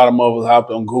guess a lot of motherfuckers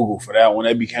hopped on Google for that one.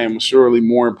 That became surely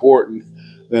more important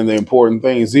than the important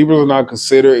thing. Zebras are not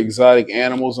considered exotic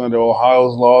animals under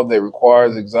Ohio's law that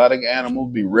requires exotic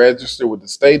animals be registered with the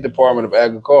State Department of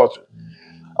Agriculture.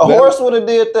 A horse would have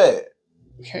did that.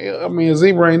 Hell, I mean, a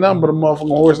zebra ain't nothing but a motherfucking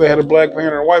horse. They had a black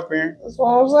parent and a white parent. That's what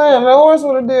I'm saying. That horse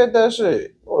would have did that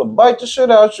shit. Would have bite the shit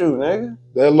out you, nigga.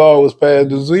 That law was passed.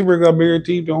 The zebra got bigger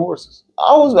teeth than horses.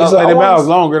 It's like their mouths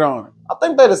longer, don't it? I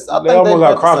think they almost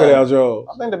got crocodile jaws.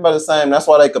 I think they're about the same. That's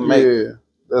why they can make. Yeah,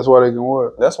 that's why they can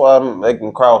what? That's why they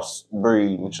can cross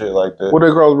breed and shit like that. What they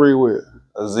cross breed with?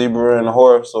 A zebra and a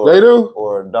horse, or they do,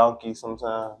 or a donkey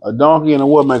sometimes. A donkey and a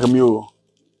what make a mule?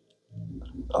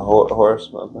 A horse,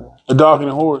 I think. A donkey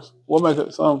and a horse. What make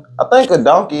it something? I think a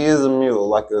donkey is a mule,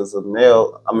 like it's a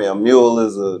male. I mean, a mule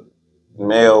is a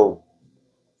male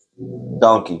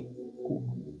donkey.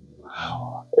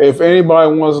 If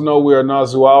anybody wants to know, we are not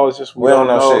zoologists. We don't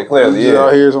know shit, clearly. Yeah.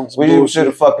 Out here we should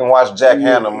have fucking watched Jack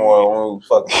Hanna more when we were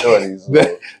fucking shorties.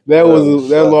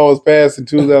 that law was passed in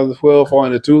 2012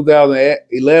 following the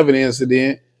 2011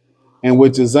 incident in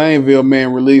which a Zanesville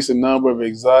man released a number of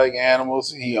exotic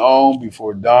animals he owned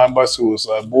before dying by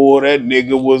suicide. Boy, that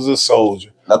nigga was a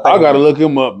soldier. I gotta look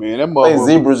him up, man. That I think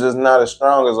zebra's just not as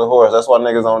strong as a horse. That's why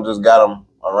niggas don't just got them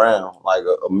around. Like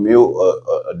a mule,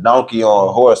 a donkey on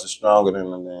a horse is stronger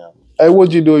than a damn. Hey,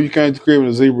 what'd you do if you came to the crib and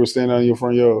a zebra standing on your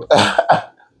front yard?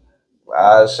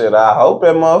 Shit, I hope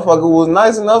that motherfucker was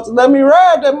nice enough to let me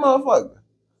ride that motherfucker.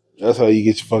 That's how you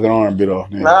get your fucking arm bit off,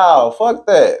 man. No, fuck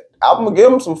that. I'm gonna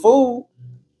give him some food.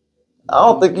 I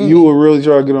don't think you would really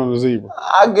try to get on the zebra.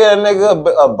 I get a nigga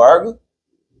a burger.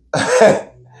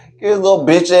 Get his little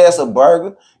bitch ass a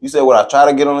burger. You said, "Would I try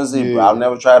to get on a zebra?" Yeah. I've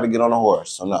never tried to get on a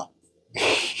horse, so no.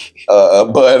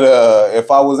 But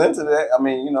if I was into that, I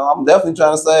mean, you know, I'm definitely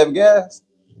trying to save gas.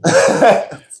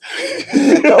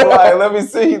 I'm like, let me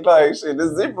see, like, shit,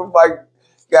 this zebra like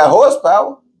got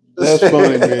horsepower. That's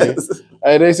funny, man.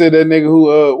 Hey, they said that nigga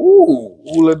who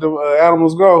let the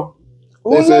animals go.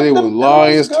 They said it was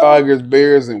lions, tigers,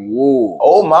 bears, and wolves.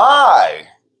 Oh my!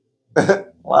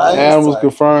 Animals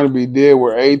confirmed to be dead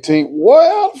were 18.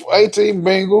 What? 18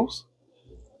 Bengals,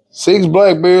 6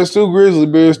 black bears, 2 grizzly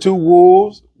bears, 2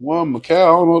 wolves, 1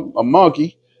 macaw, a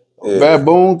monkey, a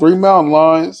baboon, 3 mountain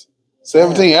lions,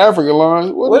 17 African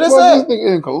lions. What the fuck is this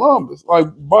nigga in Columbus? Like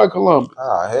by Columbus.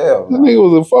 Oh hell! This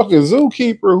nigga was a fucking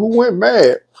zookeeper who went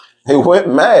mad. He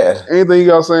went mad. Anything you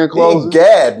got saying closing?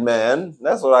 Egad, man.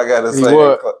 That's what I got to say.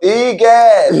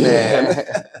 Egad, man.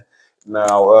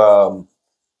 No,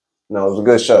 it was a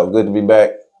good show. Good to be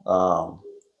back.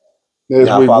 Next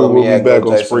week we'll be back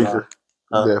on Spreaker.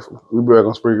 Definitely. We'll be back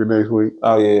on Spreaker next week.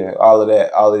 Oh, yeah. All of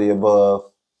that. All of the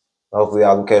above. Hopefully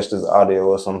I can catch this audio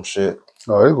or some shit.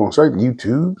 Oh, they're going straight to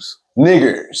YouTubes.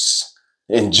 Niggers,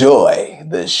 enjoy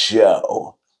the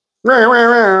show.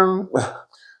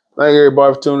 Thank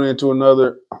everybody for tuning in to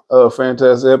another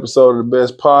fantastic episode of the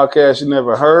best podcast you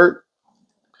never heard.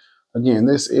 Again,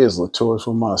 this is LaTours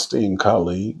from my esteemed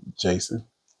colleague, Jason.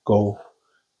 Go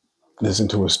listen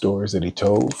to his stories that he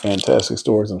told. Fantastic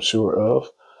stories, I'm sure of.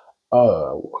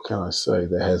 What can I say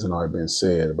that hasn't already been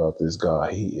said about this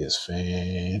guy? He is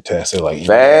fantastic.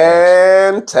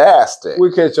 Fantastic.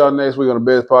 We'll catch y'all next week on the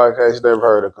best podcast you never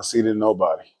heard of, Conceited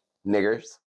Knowbody.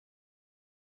 Niggers.